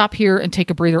 Let's stop here and take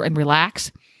a breather and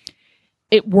relax.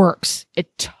 It works.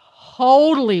 It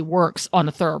totally works on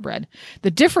a thoroughbred.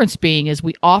 The difference being is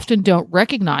we often don't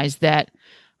recognize that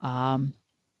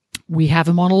we have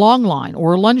him on a long line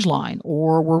or a lunge line,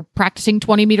 or we're practicing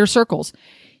 20-meter circles.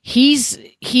 He's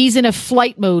in a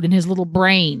flight mode in his little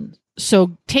brain.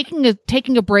 So taking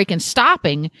a break and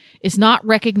stopping is not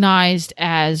recognized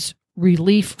as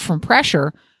relief from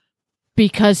pressure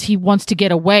because he wants to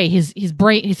get away. His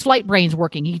flight brain's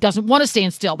working. He doesn't want to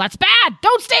stand still. That's bad.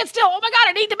 Don't stand still. Oh my God,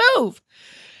 I need to move.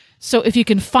 So if you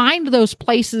can find those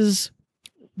places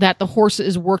that the horse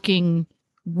is working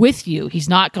with you, he's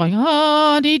not going,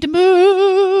 oh, I need to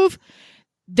move.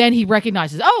 Then he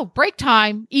recognizes, oh, break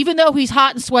time, even though he's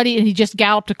hot and sweaty and he just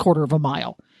galloped a quarter of a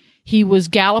mile. He was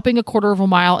galloping a quarter of a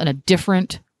mile in a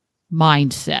different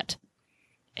mindset.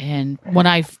 And when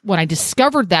I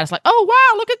discovered that, it's like, oh,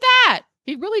 wow, look at that.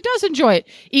 He really does enjoy it.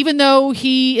 Even though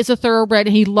he is a thoroughbred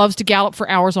and he loves to gallop for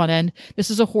hours on end,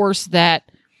 this is a horse that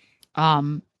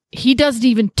he doesn't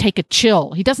even take a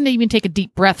chill. He doesn't even take a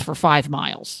deep breath for 5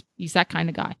 miles. He's that kind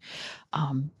of guy.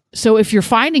 So if you're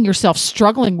finding yourself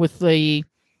struggling with the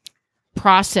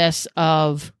process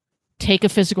of take a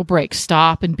physical break,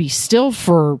 stop and be still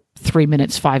for 3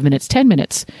 minutes, 5 minutes, 10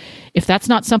 minutes. If that's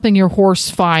not something your horse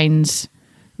finds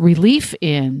relief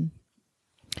in,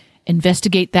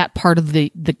 investigate that part of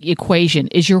the equation.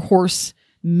 Is your horse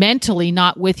mentally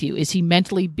not with you? Is he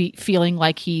mentally feeling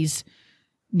like he's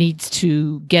needs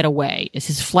to get away? Is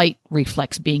his flight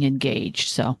reflex being engaged?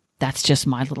 So that's just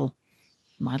my little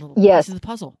Yes. piece of the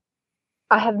puzzle.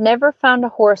 I have never found a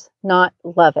horse not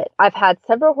love it. I've had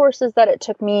several horses that it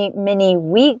took me many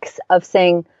weeks of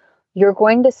saying, you're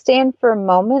going to stand for a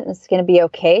moment. It's going to be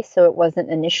okay. So it wasn't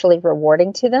initially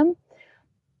rewarding to them.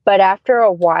 But after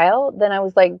a while, then I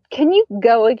was like, can you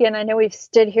go again? I know we've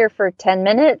stood here for 10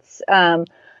 minutes.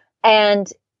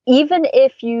 And even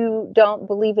if you don't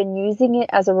believe in using it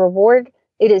as a reward,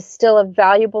 it is still a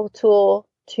valuable tool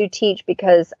to teach,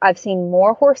 because I've seen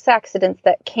more horse accidents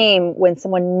that came when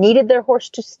someone needed their horse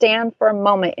to stand for a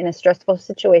moment in a stressful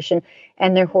situation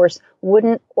and their horse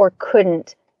wouldn't or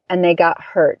couldn't, and they got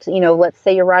hurt. You know, let's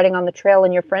say you're riding on the trail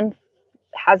and your friend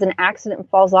has an accident and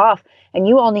falls off, and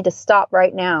you all need to stop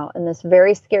right now in this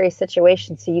very scary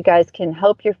situation so you guys can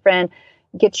help your friend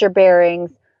get your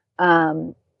bearings.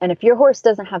 And if your horse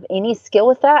doesn't have any skill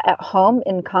with that at home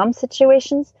in calm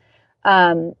situations,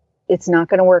 it's not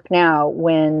going to work now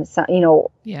when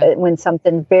when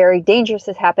something very dangerous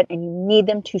has happened and you need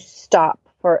them to stop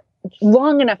for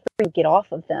long enough for you to get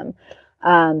off of them.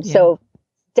 So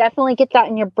definitely get that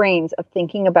in your brains of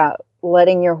thinking about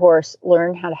letting your horse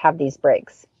learn how to have these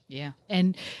breaks. Yeah.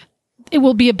 And it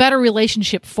will be a better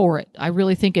relationship for it. I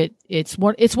really think it's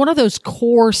one of those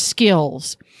core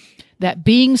skills that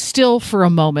being still for a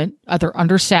moment, either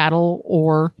under saddle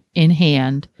or in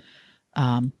hand,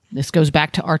 this goes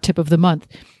back to our tip of the month,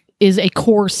 is a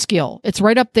core skill. It's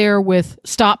right up there with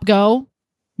stop, go,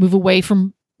 move away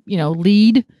from,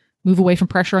 lead, move away from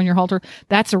pressure on your halter.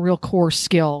 That's a real core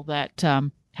skill that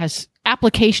has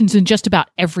applications in just about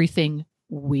everything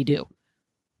we do.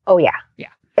 Oh, yeah. Yeah.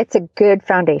 It's a good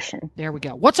foundation. There we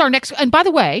go. What's our next? And by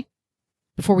the way,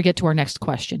 before we get to our next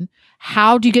question,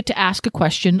 how do you get to ask a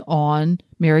question on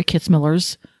Mary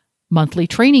Kitzmiller's monthly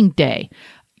training day?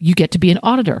 You get to be an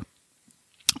auditor.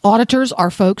 Auditors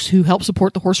are folks who help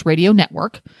support the Horse Radio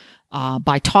Network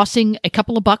by tossing a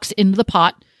couple of bucks into the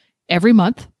pot every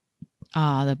month.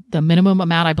 The minimum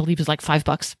amount, I believe, is like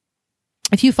 $5.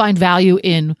 If you find value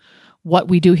in what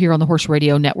we do here on the Horse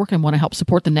Radio Network and want to help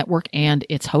support the network and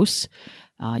its hosts,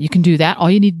 you can do that. All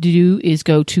you need to do is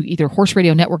go to either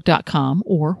horseradionetwork.com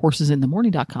or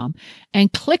horsesinthemorning.com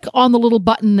and click on the little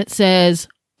button that says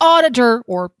auditor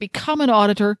or become an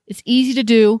auditor. It's easy to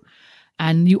do.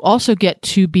 And you also get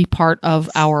to be part of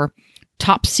our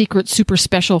top secret, super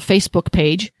special Facebook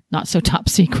page, not so top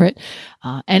secret,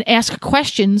 and ask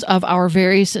questions of our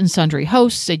various and sundry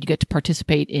hosts. And you get to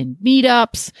participate in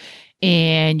meetups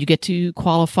and you get to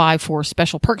qualify for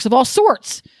special perks of all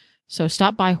sorts. So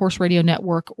stop by Horse Radio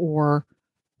Network or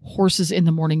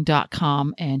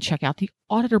horsesinthemorning.com and check out the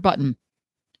auditor button.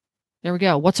 There we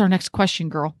go. What's our next question,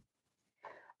 girl?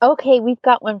 Okay, we've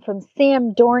got one from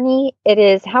Sam Dorney. It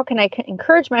is, how can I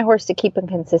encourage my horse to keep a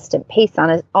consistent pace on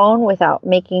his own without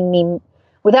me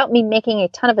making a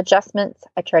ton of adjustments?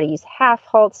 I try to use half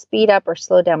halt, speed up, or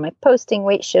slow down my posting,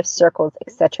 weight shifts, circles,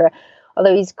 etc.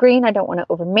 Although he's green, I don't want to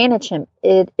overmanage him.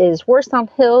 It is worse on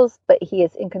hills, but he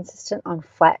is inconsistent on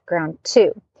flat ground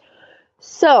too.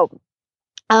 So,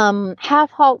 half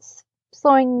halts,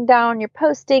 slowing down your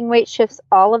posting, weight shifts,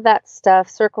 all of that stuff,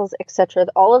 circles, etc.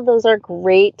 All of those are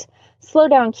great slow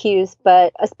down cues,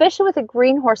 but especially with a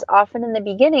green horse, often in the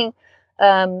beginning,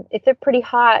 if they're pretty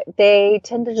hot, they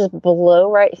tend to just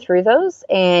blow right through those,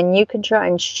 and you can try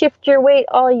and shift your weight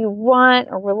all you want,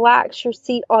 or relax your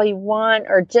seat all you want,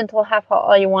 or gentle half halt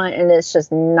all you want, and it's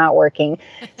just not working.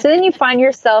 So then you find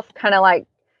yourself kind of like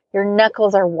your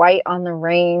knuckles are white on the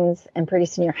reins, and pretty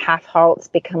soon your half halts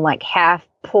become like half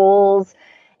pulls,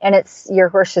 and it's your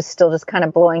horse is still just kind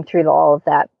of blowing through all of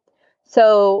that.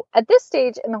 So at this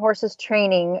stage in the horse's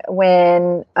training,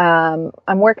 when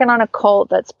I'm working on a colt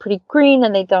that's pretty green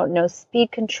and they don't know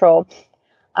speed control,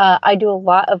 I do a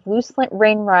lot of loose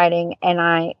rein riding, and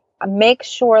I make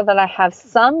sure that I have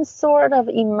some sort of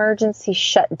emergency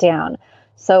shutdown.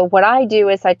 So what I do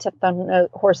is I tip the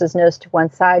horse's nose to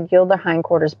one side, yield their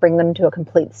hindquarters, bring them to a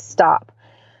complete stop.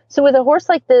 So with a horse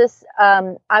like this,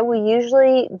 I will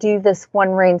usually do this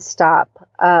one rein stop,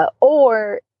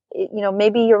 or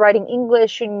maybe you're riding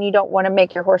English and you don't want to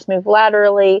make your horse move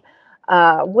laterally.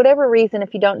 Whatever reason,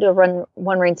 if you don't do a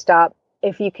one rein stop,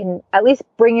 if you can at least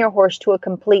bring your horse to a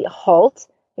complete halt,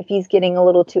 if he's getting a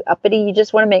little too uppity, you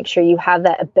just want to make sure you have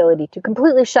that ability to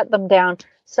completely shut them down,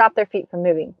 stop their feet from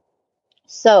moving.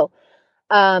 So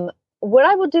what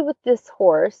I will do with this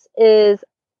horse is,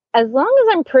 as long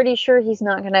as I'm pretty sure he's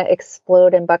not going to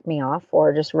explode and buck me off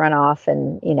or just run off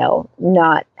and,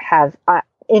 not have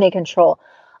any control,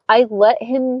 I let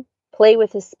him play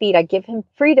with his speed. I give him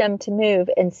freedom to move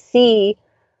and see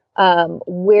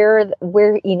where,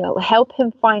 help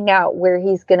him find out where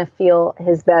he's going to feel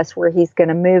his best, where he's going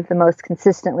to move the most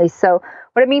consistently. So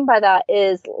what I mean by that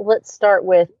is, let's start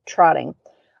with trotting.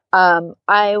 I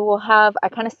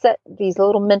kind of set these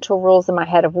little mental rules in my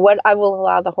head of what I will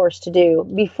allow the horse to do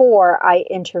before I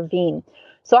intervene.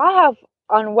 So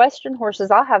on Western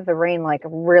horses, I'll have the rein like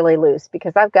really loose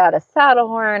because I've got a saddle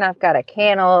horn, I've got a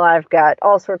cantle, I've got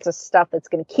all sorts of stuff that's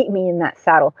going to keep me in that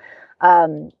saddle.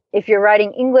 If you're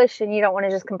riding English and you don't want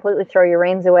to just completely throw your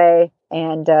reins away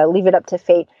and leave it up to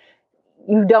fate,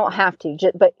 you don't have to,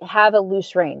 but have a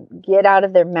loose rein, get out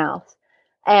of their mouth.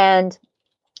 And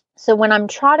so when I'm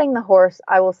trotting the horse,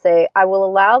 I will say, I will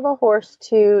allow the horse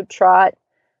to trot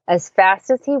as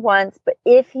fast as he wants, but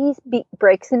if he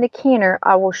breaks into canter,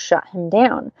 I will shut him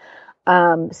down.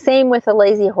 Same with a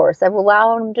lazy horse. I will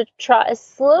allow him to trot as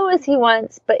slow as he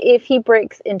wants, but if he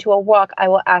breaks into a walk, I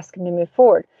will ask him to move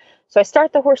forward. So I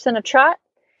start the horse in a trot,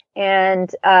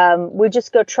 and we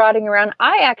just go trotting around.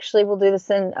 I actually will do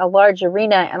this in a large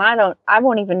arena, and I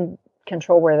won't even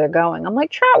control where they're going. I'm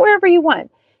like, trot wherever you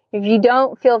want. If you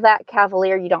don't feel that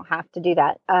cavalier, you don't have to do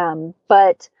that.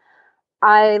 But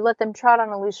I let them trot on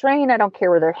a loose rein. I don't care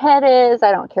where their head is.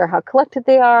 I don't care how collected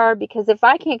they are, because if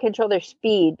I can't control their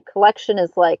speed, collection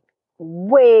is like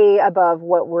way above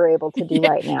what we're able to do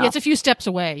right now. Yeah, it's a few steps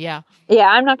away. Yeah. Yeah,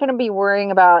 I'm not going to be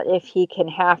worrying about if he can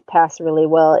half pass really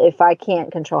well if I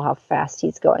can't control how fast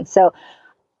he's going. So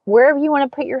wherever you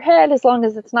want to put your head, as long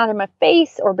as it's not in my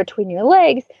face or between your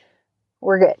legs,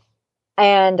 we're good.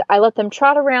 And I let them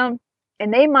trot around,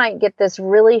 and they might get this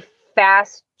really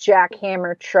fast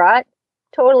jackhammer trot.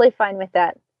 Totally fine with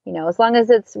that. As long as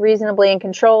it's reasonably in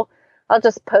control, I'll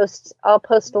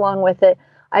post along with it.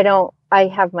 I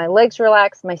have my legs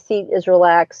relaxed, my seat is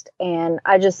relaxed, and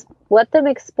I just let them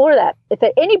explore that. If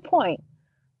at any point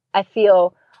I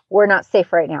feel we're not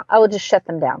safe right now, I will just shut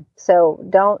them down. So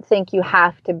don't think you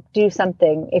have to do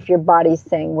something if your body's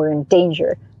saying we're in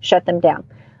danger. Shut them down.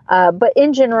 But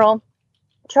in general,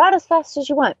 trot as fast as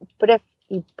you want. But if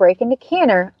you break into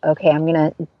canter, okay, I'm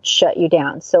going to shut you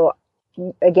down. So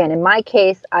again, in my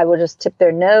case, I will just tip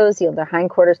their nose, yield their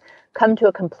hindquarters, come to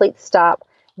a complete stop,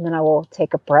 and then I will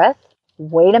take a breath,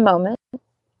 wait a moment,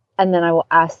 and then I will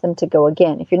ask them to go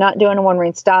again. If you're not doing a one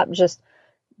rein stop, just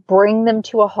bring them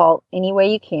to a halt any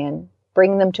way you can.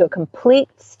 Bring them to a complete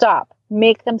stop.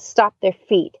 Make them stop their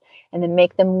feet, and then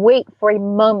make them wait for a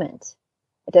moment.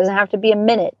 It doesn't have to be a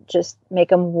minute. Just make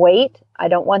them wait.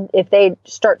 If they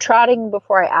start trotting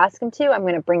before I ask them to, I'm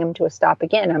going to bring them to a stop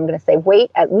again. I'm going to say,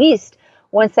 wait at least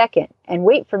 1 second and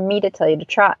wait for me to tell you to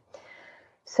trot.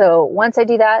 So once I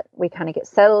do that, we kind of get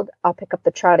settled. I'll pick up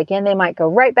the trot again. They might go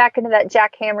right back into that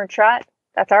jackhammer trot.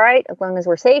 That's all right, as long as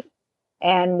we're safe.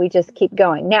 And we just keep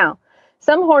going. Now,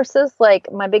 some horses,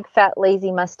 like my big fat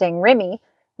lazy Mustang Remy,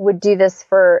 would do this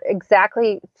for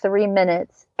exactly 3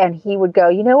 minutes, and he would go,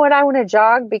 you know what, I want to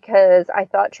jog because I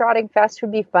thought trotting fast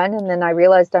would be fun, and then I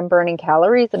realized I'm burning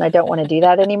calories and I don't want to do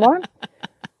that anymore.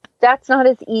 That's not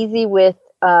as easy with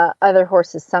other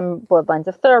horses, some bloodlines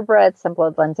of thoroughbreds, some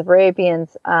bloodlines of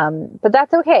Arabians, but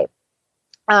that's okay.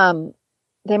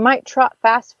 They might trot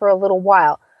fast for a little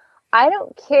while. I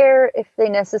don't care if they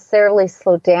necessarily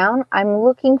slow down. I'm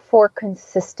looking for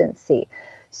consistency.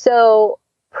 So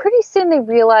pretty soon they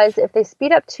realize if they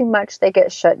speed up too much, they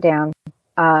get shut down.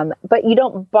 But you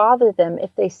don't bother them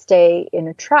if they stay in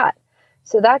a trot.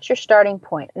 So that's your starting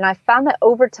point. And I found that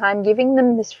over time, giving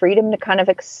them this freedom to kind of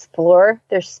explore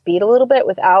their speed a little bit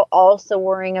without also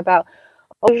worrying about,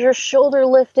 oh, is your shoulder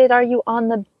lifted? Are you on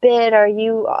the bit? Are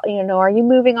you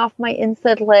moving off my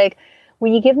inside leg?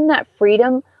 When you give them that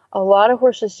freedom, a lot of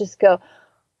horses just go,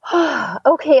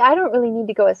 okay, I don't really need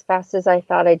to go as fast as I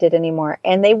thought I did anymore.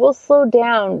 And they will slow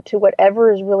down to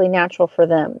whatever is really natural for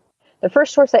them. The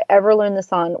first horse I ever learned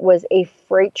this on was a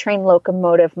freight train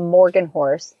locomotive Morgan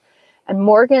horse. And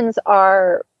Morgans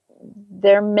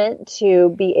they're meant to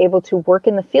be able to work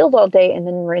in the field all day and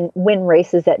then win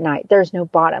races at night. There's no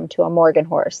bottom to a Morgan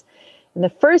horse. And the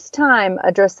first time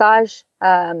a dressage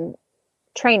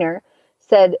trainer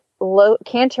said,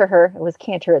 canter her, it was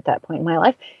canter at that point in my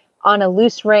life, on a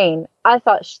loose rein, I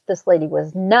thought this lady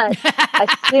was nuts. As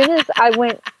soon as I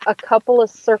went a couple of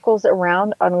circles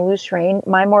around on a loose rein,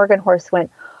 my Morgan horse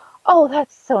went, oh,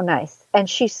 that's so nice. And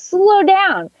she slowed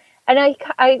down. And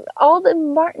I all the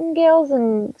martingales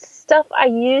and stuff I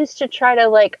used to try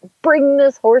to bring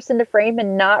this horse into frame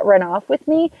and not run off with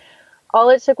me, All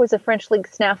it took was a French lead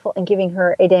snaffle and giving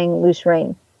her a dang loose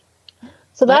rein.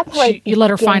 So that's how you let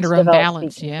her find her own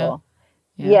balance. Yeah.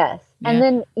 Yes. And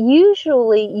then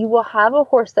usually you will have a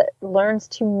horse that learns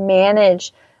to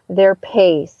manage their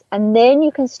pace. And then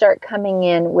you can start coming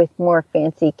in with more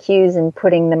fancy cues and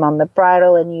putting them on the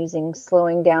bridle and using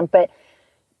slowing down. But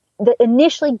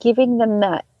initially giving them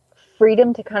that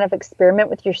freedom to kind of experiment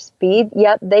with your speed,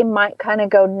 they might kind of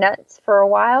go nuts for a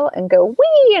while and go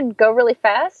wee and go really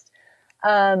fast.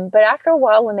 But after a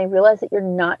while, when they realize that you're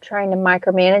not trying to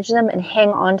micromanage them and hang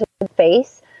on to the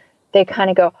face, they kind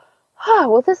of go, oh,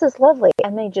 well, this is lovely.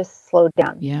 And they just slow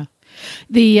down. Yeah.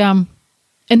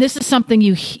 And this is something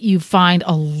you find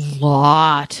a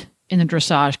lot in the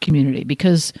dressage community,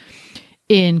 because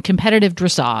in competitive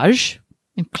dressage,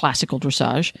 in classical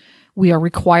dressage, we are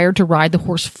required to ride the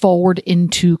horse forward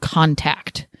into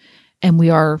contact. And we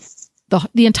are,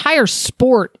 the entire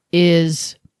sport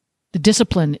is, the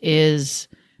discipline is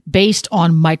based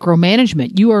on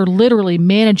micromanagement. You are literally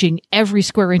managing every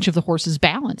square inch of the horse's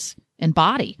balance and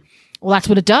body. Well, that's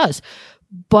what it does.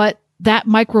 But that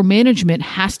micromanagement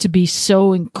has to be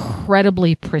so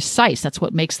incredibly precise. That's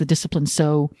what makes the discipline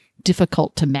so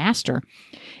difficult to master.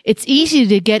 It's easy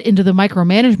to get into the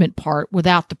micromanagement part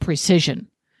without the precision.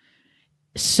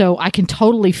 So I can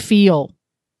totally feel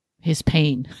his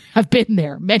pain. I've been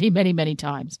there many, many, many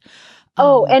times.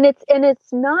 And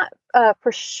it's not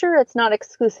for sure. It's not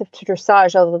exclusive to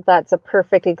dressage, although that's a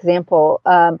perfect example.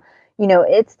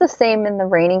 It's the same in the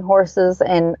reining horses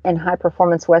and high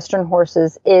performance Western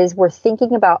horses. Is we're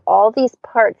thinking about all these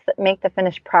parts that make the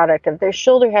finished product. Of their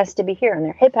shoulder has to be here, and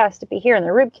their hip has to be here, and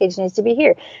their rib cage needs to be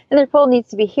here, and their pole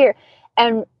needs to be here.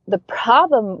 And the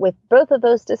problem with both of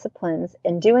those disciplines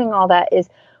and doing all that is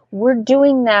we're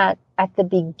doing that at the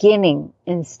beginning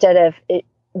instead of it.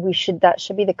 That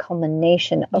should be the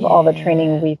culmination of all the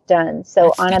training we've done.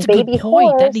 So that's a baby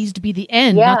horse, that needs to be the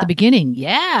end, not the beginning.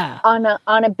 Yeah.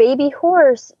 On a baby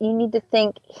horse, you need to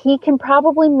think he can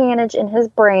probably manage in his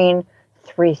brain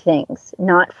 3 things,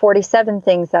 not 47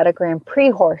 things that a Grand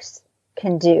Prix horse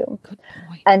can do. Good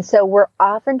point. And so we're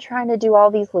often trying to do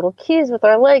all these little cues with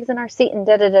our legs and our seat and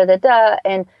da-da-da-da-da,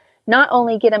 and not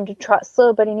only get him to trot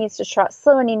slow, but he needs to trot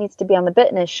slow and he needs to be on the bit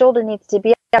and his shoulder needs to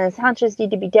be up and his haunches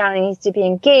need to be down and he needs to be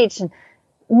engaged. And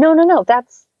no.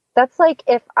 That's like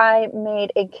if I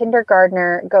made a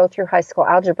kindergartner go through high school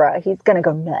algebra, he's going to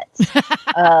go nuts.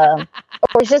 Or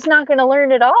he's just not going to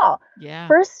learn at all. Yeah.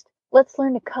 First, let's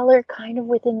learn to color kind of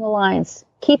within the lines.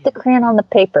 Keep the crayon on the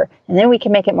paper, and then we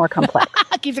can make it more complex.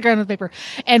 Keep the crayon on the paper.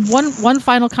 And one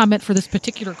final comment for this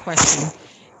particular question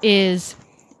is,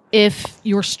 if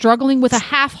you're struggling with a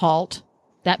half halt,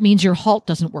 that means your halt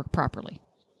doesn't work properly.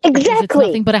 Exactly. It's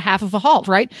nothing but a half of a halt,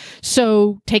 right?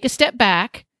 So take a step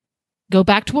back, go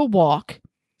back to a walk,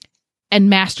 and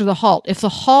master the halt. If the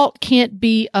halt can't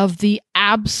be of the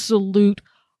absolute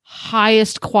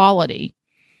highest quality,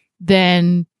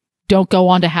 then don't go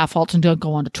on to half halts and don't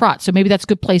go on to trot. So maybe that's a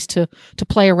good place to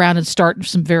play around and start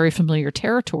some very familiar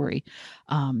territory.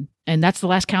 And that's the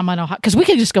last comment I know how, because we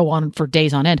can just go on for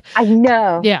days on end. I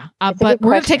know. Yeah. But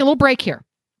we're going to take a little break here.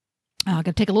 Going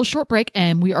to take a little short break,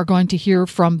 and we are going to hear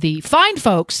from the fine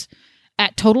folks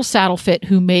at Total Saddle Fit,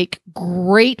 who make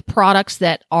great products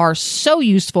that are so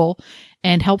useful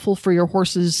and helpful for your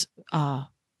horse's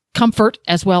comfort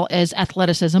as well as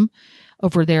athleticism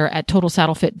over there at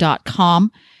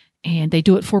TotalSaddleFit.com. And they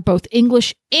do it for both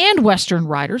English and Western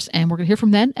riders. And we're going to hear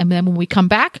from them. And then when we come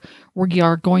back, we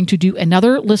are going to do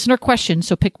another listener question.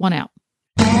 So pick one out.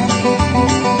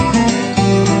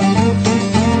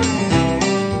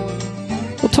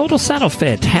 Well, Total Saddle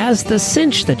Fit has the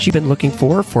cinch that you've been looking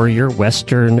for your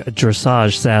Western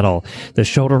dressage saddle. The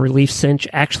shoulder relief cinch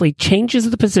actually changes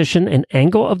the position and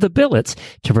angle of the billets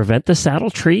to prevent the saddle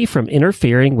tree from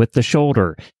interfering with the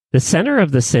shoulder. The center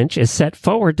of the cinch is set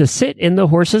forward to sit in the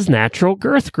horse's natural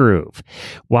girth groove,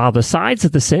 while the sides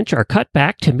of the cinch are cut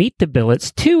back to meet the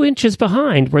billets 2 inches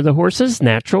behind where the horse's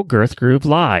natural girth groove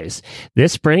lies.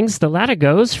 This brings the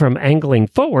latigos from angling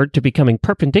forward to becoming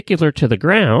perpendicular to the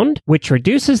ground, which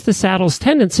reduces the saddle's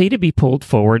tendency to be pulled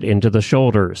forward into the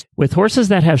shoulders. With horses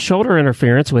that have shoulder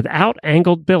interference without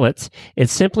angled billets, it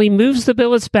simply moves the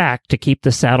billets back to keep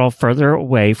the saddle further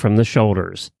away from the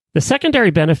shoulders. The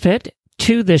secondary benefit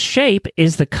to this shape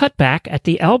is the cutback at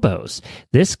the elbows.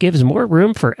 This gives more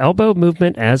room for elbow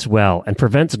movement as well and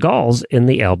prevents galls in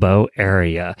the elbow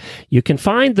area. You can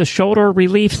find the shoulder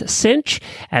relief cinch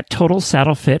at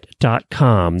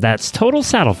TotalSaddleFit.com. That's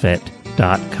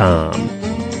TotalSaddleFit.com.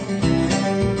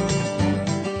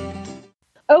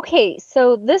 Okay,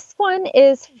 so this one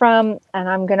is from, and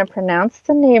I'm going to pronounce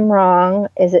the name wrong.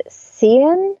 Is it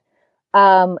Cian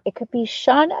It could be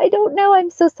Sean. I don't know. I'm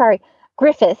so sorry.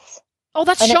 Griffiths. Oh,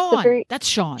 that's And Sean. That's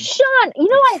Sean. Sean. You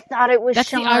know, I thought it was That's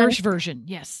Sean. the Irish version.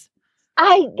 Yes.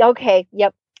 Okay.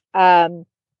 Yep.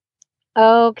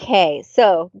 Okay.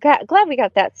 So glad we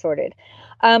got that sorted.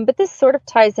 But this sort of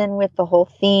ties in with the whole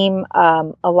theme.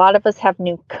 A lot of us have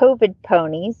new COVID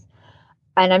ponies.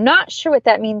 And I'm not sure what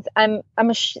that means.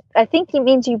 I think it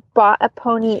means you bought a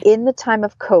pony in the time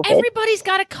of COVID. Everybody's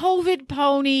got a COVID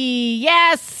pony.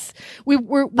 Yes. We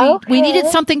Okay. needed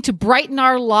something to brighten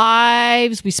our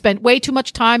lives. We spent way too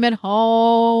much time at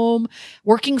home,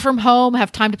 working from home,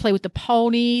 have time to play with the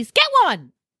ponies. Get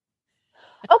one.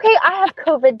 Okay, I have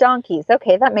COVID donkeys.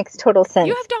 Okay, that makes total sense.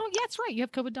 You have donkeys. Yeah, that's right. You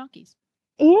have COVID donkeys.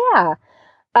 Yeah.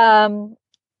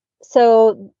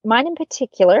 So mine in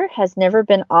particular has never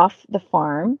been off the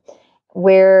farm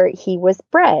where he was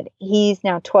bred. He's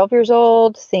now 12 years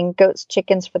old, seeing goats,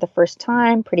 chickens for the first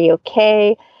time, pretty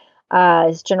okay.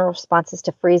 His general response is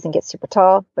to freeze and get super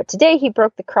tall. But today he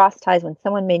broke the cross ties when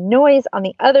someone made noise on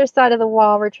the other side of the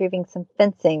wall, retrieving some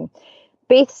fencing.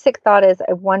 Basic thought is,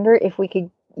 I wonder if we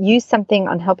could use something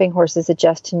on helping horses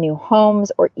adjust to new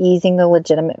homes or easing the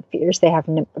legitimate fears they have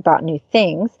about new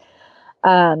things.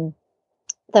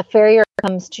 The farrier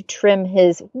comes to trim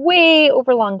his way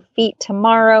overlong feet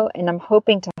tomorrow, and I'm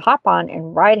hoping to hop on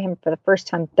and ride him for the first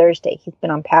time Thursday. He's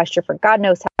been on pasture for God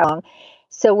knows how long.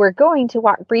 So we're going to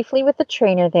walk briefly with the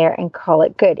trainer there and call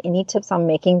it good. Any tips on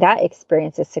making that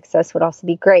experience a success would also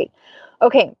be great.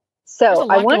 Okay, so There's a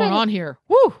lot going on here.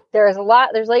 Woo! There's a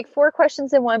lot. There's like 4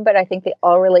 questions in one, but I think they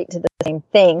all relate to the same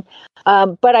thing.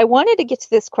 But I wanted to get to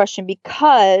this question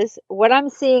because what I'm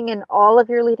seeing in all of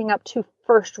your leading up to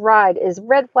first ride is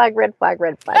red flag, red flag,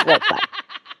 red flag, red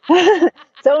flag.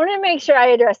 So I want to make sure I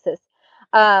address this.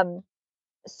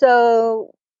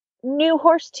 So new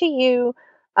horse to you.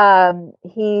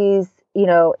 He's,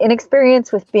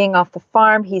 inexperienced with being off the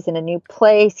farm. He's in a new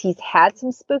place. He's had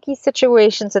some spooky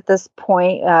situations at this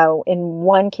point. In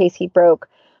one case, he broke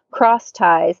cross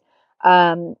ties.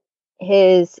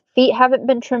 His feet haven't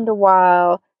been trimmed a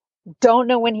while. Don't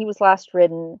know when he was last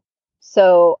ridden.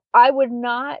 So I would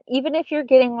not, even if you're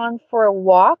getting on for a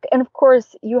walk, and of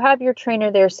course you have your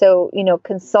trainer there. So,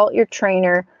 consult your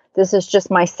trainer. This is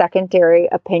just my secondary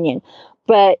opinion.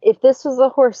 But if this was a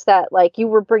horse that like you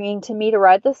were bringing to me to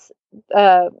ride this,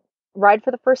 ride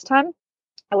for the first time,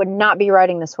 I would not be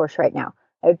riding this horse right now.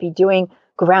 I would be doing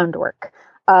groundwork.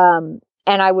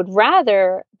 And I would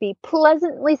rather be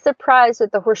pleasantly surprised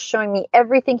with the horse showing me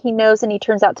everything he knows and he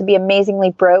turns out to be amazingly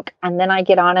broke. And then I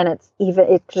get on and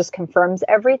it just confirms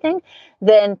everything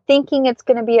than thinking it's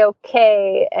going to be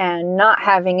okay and not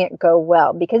having it go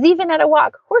well. Because even at a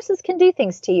walk, horses can do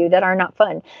things to you that are not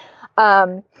fun.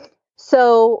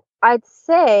 So I'd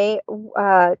say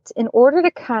in order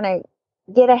to kind of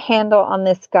get a handle on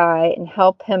this guy and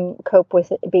help him cope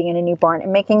with it being in a new barn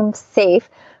and making him safe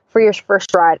for your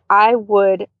first ride, I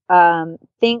would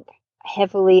think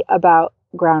heavily about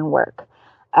groundwork.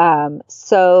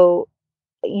 So,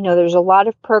 there's a lot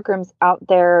of programs out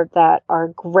there that are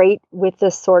great with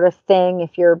this sort of thing.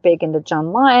 If you're big into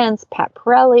John Lyons, Pat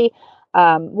Pirelli,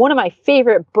 one of my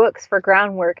favorite books for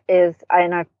groundwork is,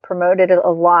 and I've promoted it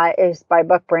a lot, is by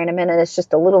Buck Brannaman, and it's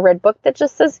just a little red book that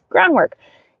just says groundwork.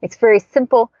 It's very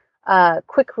simple,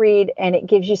 quick read, and it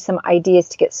gives you some ideas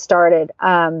to get started.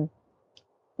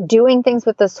 Doing things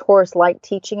with this horse, like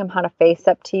teaching him how to face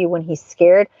up to you when he's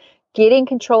scared, getting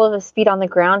control of his feet on the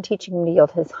ground, teaching him to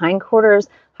yield his hindquarters,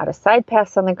 how to side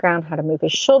pass on the ground, how to move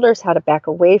his shoulders, how to back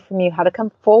away from you, how to come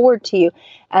forward to you,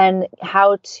 and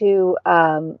how to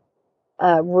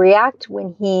react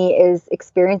when he is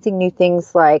experiencing new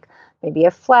things like maybe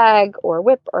a flag or a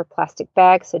whip or a plastic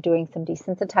bag. So doing some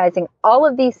desensitizing. All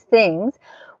of these things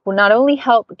will not only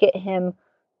help get him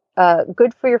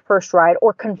good for your first ride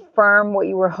or confirm what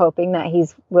you were hoping, that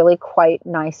he's really quite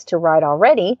nice to ride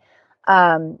already.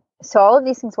 So all of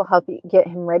these things will help you get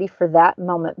him ready for that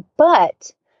moment.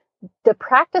 But the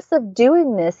practice of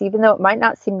doing this, even though it might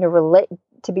not seem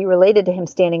to be related to him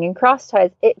standing in cross ties,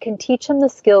 it can teach him the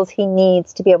skills he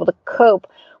needs to be able to cope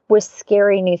with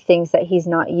scary new things that he's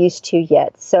not used to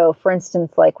yet. So for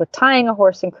instance, like with tying a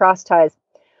horse in cross ties,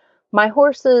 my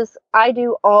horses, I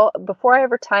do all, before I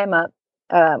ever tie him up,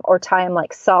 or tie him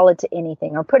like solid to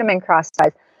anything or put him in cross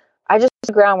ties, I just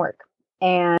do groundwork.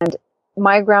 And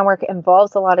my groundwork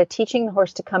involves a lot of teaching the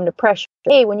horse to come to pressure.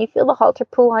 Hey, when you feel the halter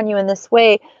pull on you in this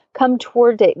way, come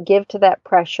toward it, give to that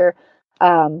pressure.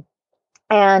 And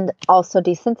also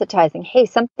desensitizing. Hey,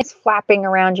 something's flapping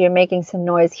around you and making some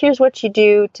noise. Here's what you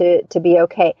do to be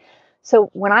okay. So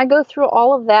when I go through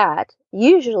all of that,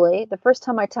 usually the first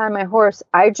time I tie my horse,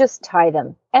 I just tie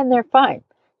them and they're fine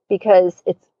because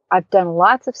it's I've done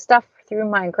lots of stuff through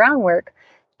my groundwork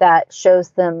that shows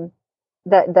them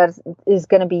that is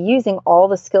going to be using all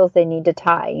the skills they need to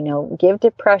tie. You know, give to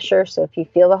pressure. So if you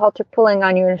feel the halter pulling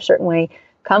on you in a certain way,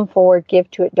 come forward, give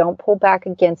to it. Don't pull back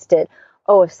against it.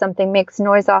 Oh, if something makes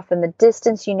noise off in the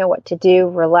distance, you know what to do.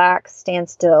 Relax, stand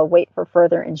still, wait for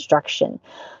further instruction.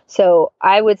 So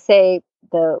I would say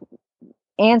the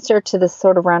answer to this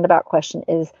sort of roundabout question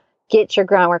is get your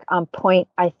groundwork on point.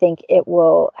 I think it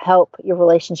will help your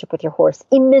relationship with your horse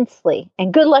immensely.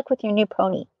 And good luck with your new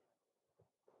pony.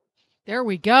 There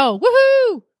we go.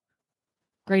 Woohoo!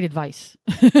 Great advice.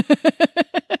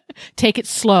 Take it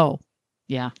slow.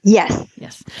 Yeah. Yes.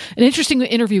 Yes. An interesting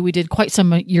interview we did quite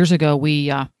some years ago.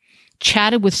 We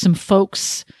chatted with some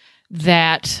folks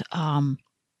that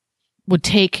would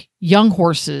take young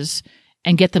horses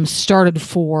and get them started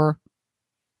for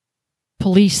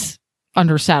police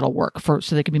under saddle work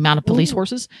so they could be mounted police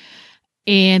horses.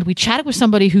 And we chatted with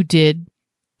somebody who did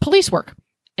police work.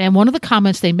 And one of the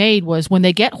comments they made was when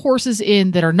they get horses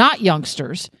in that are not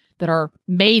youngsters, that are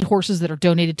made horses that are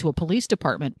donated to a police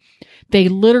department, they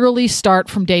literally start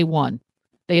from day one.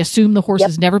 They assume the horse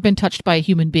has never been touched by a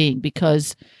human being,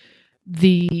 because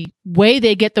the way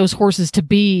they get those horses to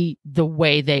be the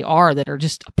way they are, that are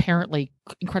just apparently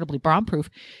incredibly bomb-proof,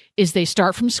 is they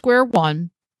start from square one.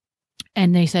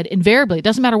 And they said, invariably, it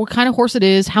doesn't matter what kind of horse it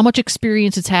is, how much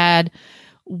experience it's had,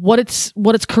 what its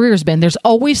career has been. There's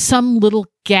always some little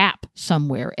gap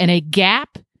somewhere. And a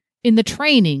gap in the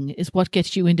training is what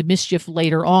gets you into mischief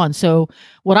later on. So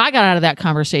what I got out of that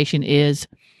conversation is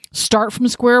start from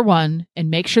square one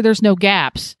and make sure there's no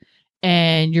gaps.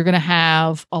 And you're going to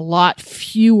have a lot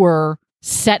fewer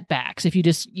setbacks. If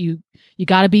you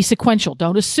got to be sequential.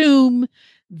 Don't assume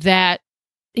that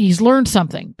he's learned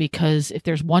something, because if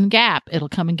there's one gap, it'll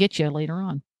come and get you later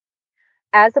on.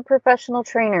 As a professional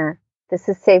trainer, this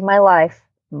has saved my life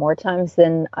more times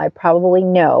than I probably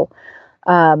know.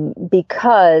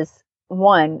 Because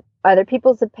one, other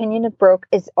people's opinion of broke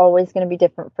is always going to be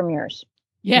different from yours.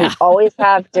 Yeah. We always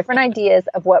have different ideas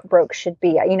of what broke should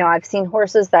be. You know, I've seen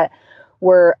horses that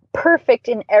were perfect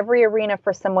in every arena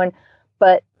for someone,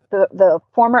 but the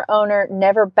former owner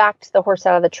never backed the horse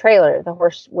out of the trailer. The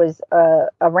horse was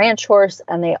a ranch horse,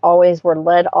 and they always were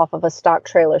led off of a stock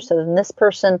trailer. So then this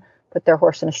person put their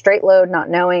horse in a straight load, not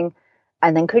knowing,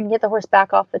 and then couldn't get the horse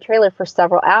back off the trailer for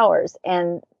several hours.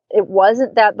 And it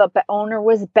wasn't that the owner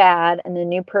was bad and the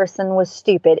new person was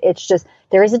stupid. It's just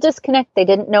there is a disconnect they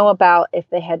didn't know about. If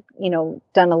they had,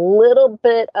 done a little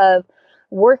bit of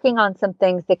working on some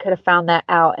things, they could have found that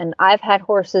out. And I've had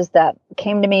horses that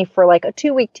came to me for like a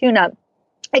 2-week tune-up,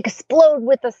 explode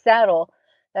with the saddle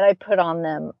that I put on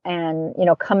them. And,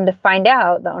 come to find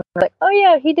out, the owner was like, oh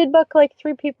yeah, he did buck like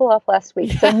 3 people off last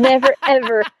week. So never,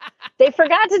 ever, they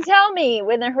forgot to tell me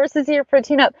when their horse is here for a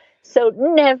tune-up. So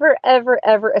never, ever,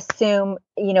 ever assume,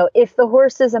 if the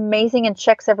horse is amazing and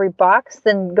checks every box,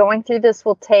 then going through this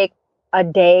will take a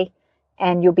day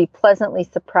and you'll be pleasantly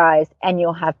surprised and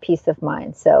you'll have peace of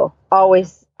mind. So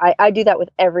always, I do that with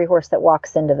every horse that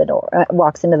walks into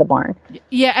the barn.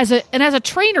 Yeah. As a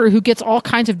trainer who gets all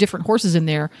kinds of different horses in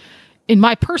there, in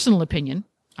my personal opinion,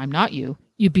 I'm not you'd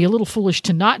be a little foolish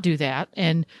to not do that.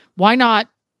 And why not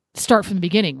start from the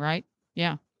beginning? Right.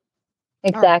 Yeah.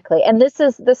 Exactly. And this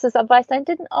is advice I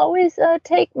didn't always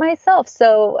take myself.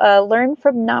 So learn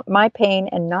from not my pain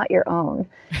and not your own.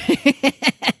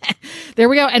 There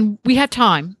we go. And we have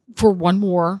time for one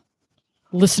more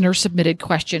listener submitted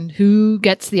question. Who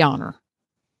gets the honor?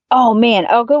 Oh man,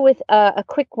 I'll go with a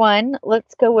quick one.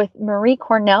 Let's go with Marie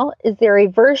Cornell. Is there a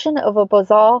version of a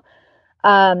Bozal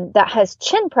that has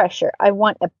chin pressure? I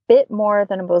want a bit more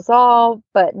than a Bozal,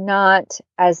 but not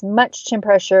as much chin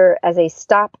pressure as a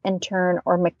stop and turn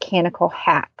or mechanical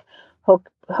hack.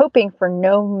 Hoping for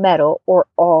no metal or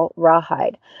all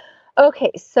rawhide.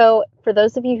 Okay, so for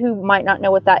those of you who might not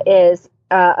know what that is,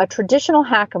 a traditional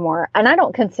hackamore, and I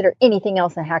don't consider anything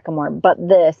else a hackamore, but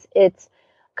this, it's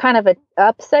kind of an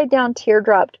upside down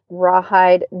teardropped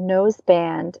rawhide nose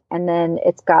band, and then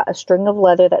it's got a string of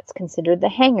leather that's considered the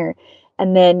hanger,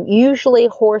 and then usually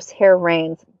horsehair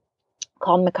reins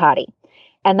called Makati.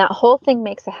 And that whole thing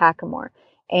makes a hackamore.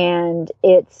 And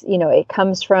it's, it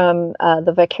comes from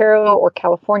the Vaquero or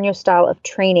California style of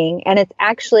training. And it's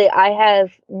actually, I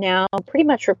have now pretty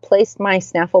much replaced my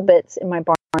snaffle bits in my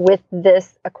barn with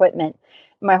this equipment.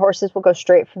 My horses will go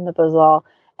straight from the Bozal,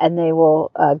 and they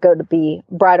will go to be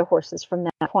bridle horses from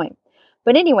that point.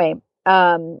 But anyway,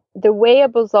 the way a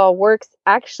Bozal works,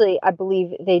 actually, I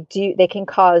believe they can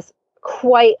cause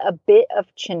quite a bit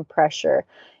of chin pressure.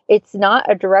 It's not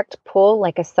a direct pull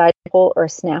like a side pull or a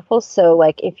snaffle. So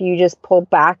like if you just pull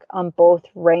back on both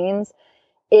reins,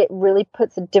 it really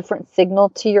puts a different signal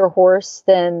to your horse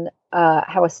than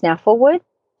how a snaffle would,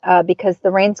 because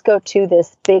the reins go to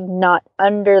this big knot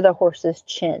under the horse's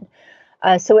chin.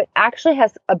 So it actually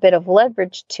has a bit of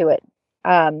leverage to it.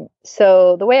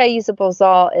 So the way I use a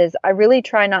bozal is I really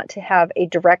try not to have a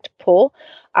direct pull.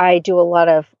 I do a lot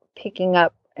of picking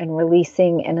up and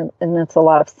releasing, and it's a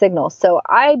lot of signal. So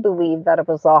I believe that a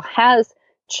bozal has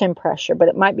chin pressure, but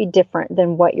it might be different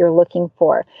than what you're looking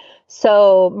for.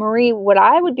 So Marie, what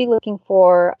I would be looking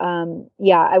for,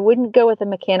 I wouldn't go with a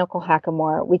mechanical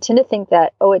hackamore. We tend to think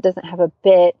that, it doesn't have a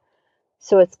bit,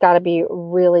 so it's got to be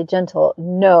really gentle.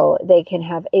 No, they can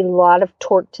have a lot of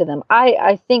torque to them.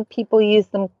 I think people use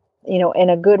them, in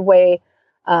a good way,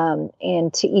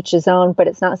 and to each his own, but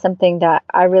it's not something that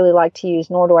I really like to use,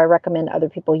 nor do I recommend other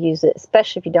people use it,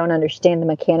 especially if you don't understand the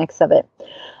mechanics of it.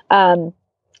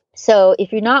 So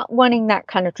if you're not wanting that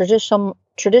kind of traditional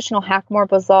hackamore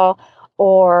bozal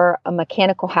or a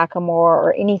mechanical hackamore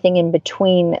or anything in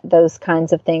between those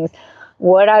kinds of things,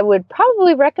 what I would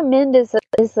probably recommend is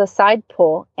a side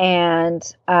pull. And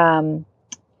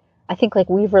I think like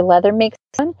Weaver Leather makes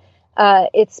one.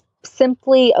 It's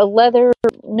simply a leather.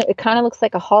 It kind of looks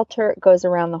like a halter. It goes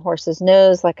around the horse's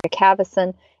nose like a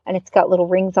cavesson, and it's got little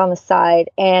rings on the side.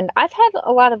 And I've had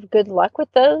a lot of good luck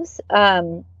with those.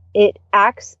 It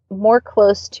acts more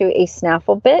close to a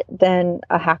snaffle bit than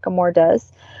a hackamore does.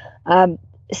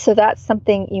 So that's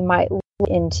something you might look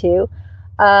into.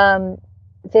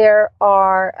 There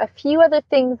are a few other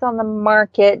things on the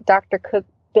market, Dr. Cook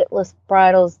bitless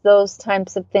bridles, those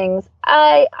types of things.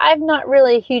 I'm not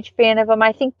really a huge fan of them.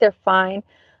 I think they're fine.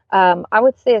 I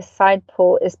would say a side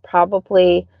pull is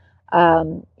probably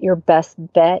your best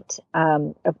bet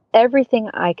of everything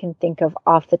I can think of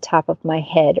off the top of my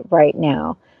head right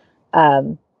now.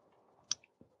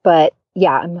 But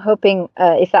yeah, I'm hoping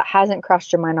if that hasn't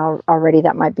crossed your mind already,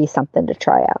 that might be something to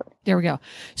try out. There we go.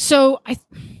 So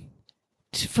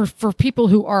for people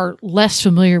who are less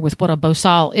familiar with what a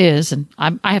bozal is, and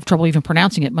I have trouble even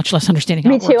pronouncing it, much less understanding how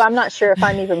it works. Me too. I'm not sure if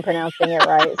I'm even pronouncing it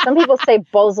right. Some people say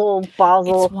bozal.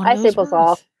 I say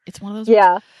bozal. It's one of those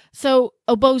Yeah. words. So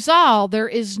a bozal, there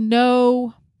is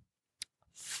no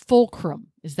fulcrum.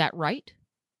 Is that right?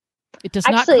 It does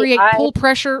not create pull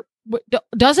pressure.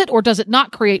 Does it, or does it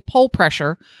not create pull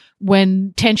pressure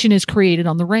when tension is created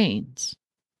on the reins?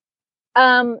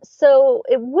 So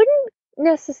it wouldn't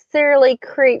necessarily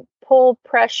create pull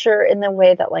pressure in the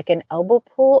way that like an elbow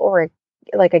pull or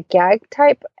like a gag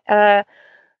type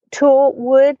tool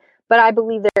would, but I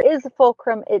believe there is a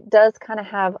fulcrum. It does kind of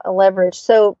have a leverage.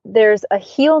 So there's a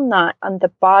heel knot on the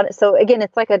bottom. So again,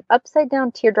 it's like an upside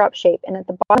down teardrop shape, and at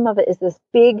the bottom of it is this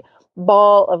big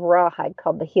ball of rawhide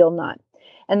called the heel knot.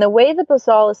 And the way the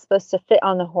bozal is supposed to fit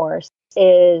on the horse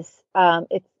is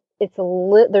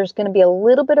there's going to be a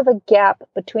little bit of a gap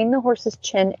between the horse's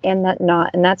chin and that knot,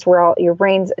 and that's where all your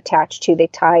reins attach to. They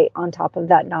tie on top of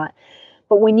that knot.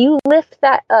 But when you lift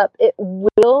that up, it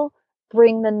will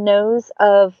bring the nose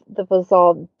of the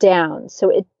bozal down. So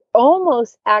it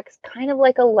almost acts kind of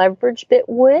like a leverage bit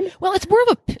would. Well, it's more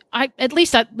of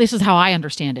this is how I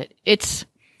understand it. It's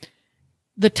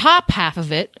the top half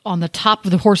of it on the top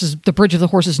of the bridge of the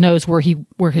horse's nose where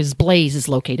his blaze is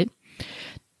located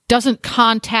doesn't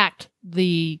contact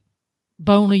the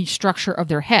bony structure of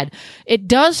their head. It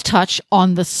does touch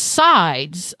on the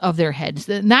sides of their heads.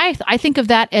 And I think of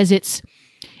that as its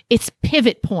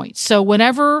pivot point. So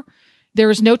whenever there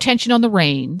is no tension on the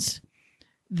reins,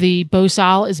 the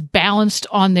bozal is balanced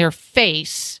on their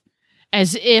face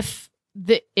as if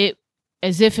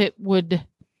it would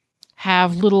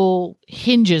have little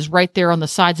hinges right there on the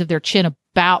sides of their chin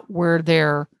about where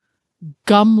their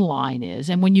gum line is.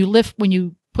 And when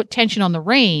you put tension on the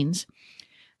reins,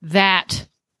 that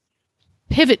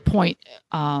pivot point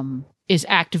is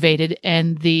activated,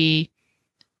 and the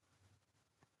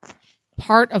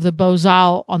part of the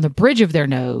bozal on the bridge of their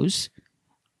nose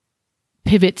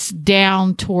pivots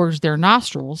down towards their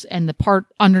nostrils, and the part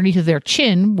underneath of their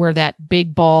chin, where that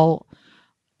big ball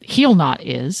heel knot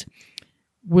is,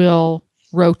 will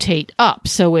rotate up.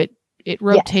 So it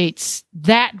rotates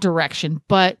that direction.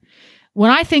 But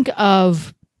when I think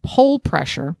of pull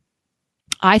pressure,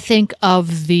 I think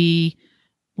of the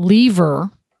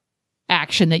lever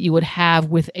action that you would have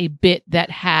with a bit that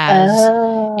has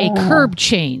a curb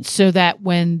chain, so that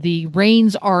when the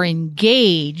reins are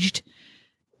engaged,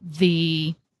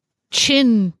 the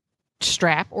chin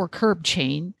strap or curb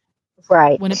chain,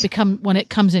 right, when it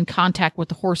comes in contact with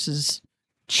the horse's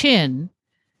chin,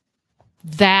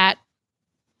 that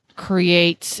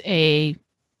creates a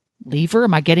lever.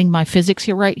 Am I getting my physics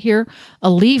here right here? A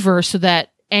lever, so that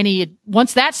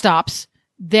once that stops,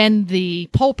 then the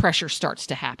pole pressure starts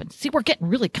to happen. See, we're getting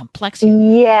really complex here.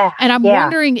 Yeah. And I'm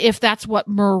wondering if that's what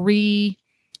Marie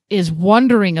is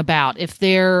wondering about, if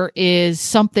there is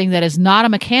something that is not a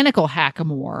mechanical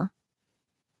hackamore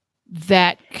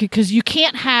that, because you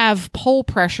can't have pole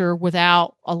pressure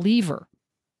without a lever.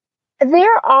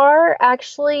 There are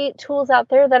actually tools out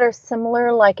there that are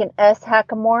similar, like an S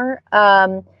hackamore.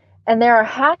 And there are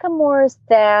hackamores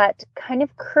that kind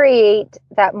of create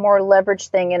that more leverage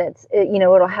thing. And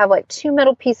it'll have like two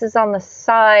metal pieces on the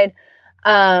side.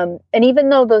 And even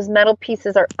though those metal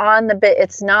pieces are on the bit,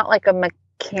 it's not like a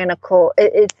mechanical,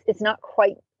 it's not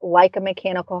quite like a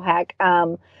mechanical hack.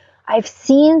 I've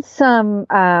seen some,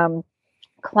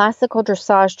 classical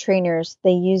dressage trainers,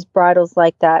 they use bridles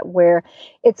like that where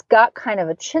it's got kind of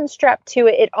a chin strap to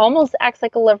it. It almost acts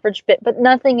like a leverage bit, but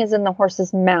nothing is in the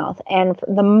horse's mouth. And for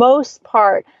the most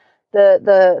part,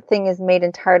 the thing is made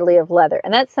entirely of leather.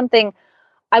 And that's something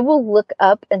I will look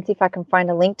up and see if I can find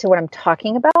a link to what I'm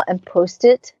talking about and post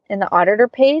it in the auditor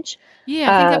page.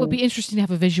 Yeah, I think that would be interesting to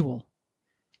have a visual.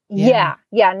 Yeah.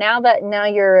 Now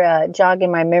you're jogging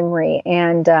my memory,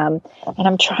 and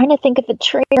I'm trying to think of the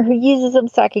trainer who uses them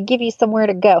so I could give you somewhere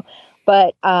to go.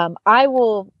 But I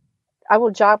will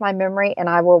jog my memory, and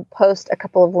I will post a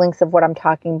couple of links of what I'm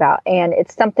talking about. And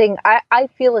it's something I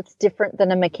feel it's different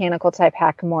than a mechanical type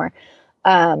hackamore,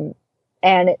 and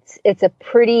it's a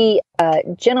pretty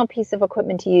gentle piece of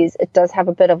equipment to use. It does have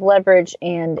a bit of leverage,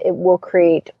 and it will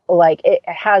create it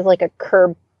has like a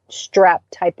curb strap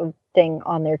type of thing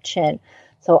on their chin.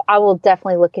 So I will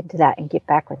definitely look into that and get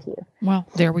back with you. Well,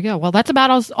 there we go. Well, that's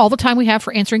about all the time we have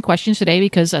for answering questions today,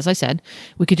 because as I said,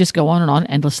 we could just go on and on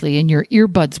endlessly and your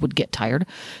earbuds would get tired.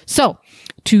 So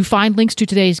to find links to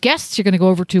today's guests, you're going to go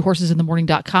over to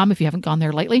horsesinthemorning.com. If you haven't gone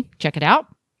there lately, check it out.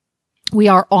 We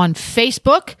are on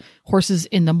Facebook, Horses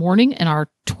in the Morning, and our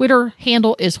Twitter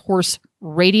handle is Horse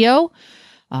Radio.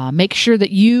 Make sure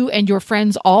that you and your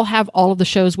friends all have all of the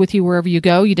shows with you wherever you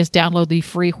go. You just download the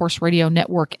free Horse Radio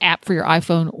Network app for your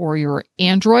iPhone or your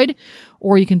Android,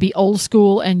 or you can be old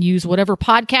school and use whatever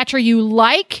podcatcher you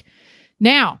like.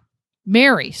 Now,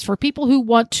 Mary's, for people who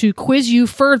want to quiz you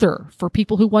further, for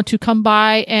people who want to come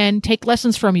by and take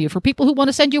lessons from you, for people who want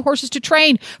to send you horses to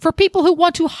train, for people who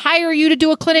want to hire you to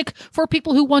do a clinic, for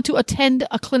people who want to attend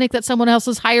a clinic that someone else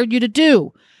has hired you to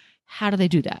do, how do they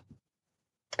do that?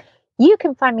 You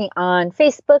can find me on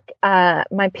Facebook.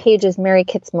 My page is Mary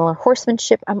Kitzmiller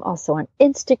Horsemanship. I'm also on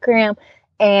Instagram,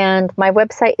 and my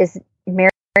website is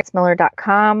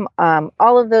marykitzmiller.com.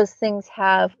 All of those things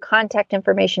have contact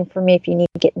information for me if you need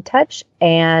to get in touch.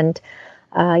 And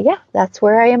that's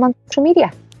where I am on social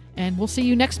media. And we'll see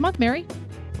you next month, Mary.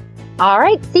 All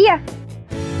right. See ya.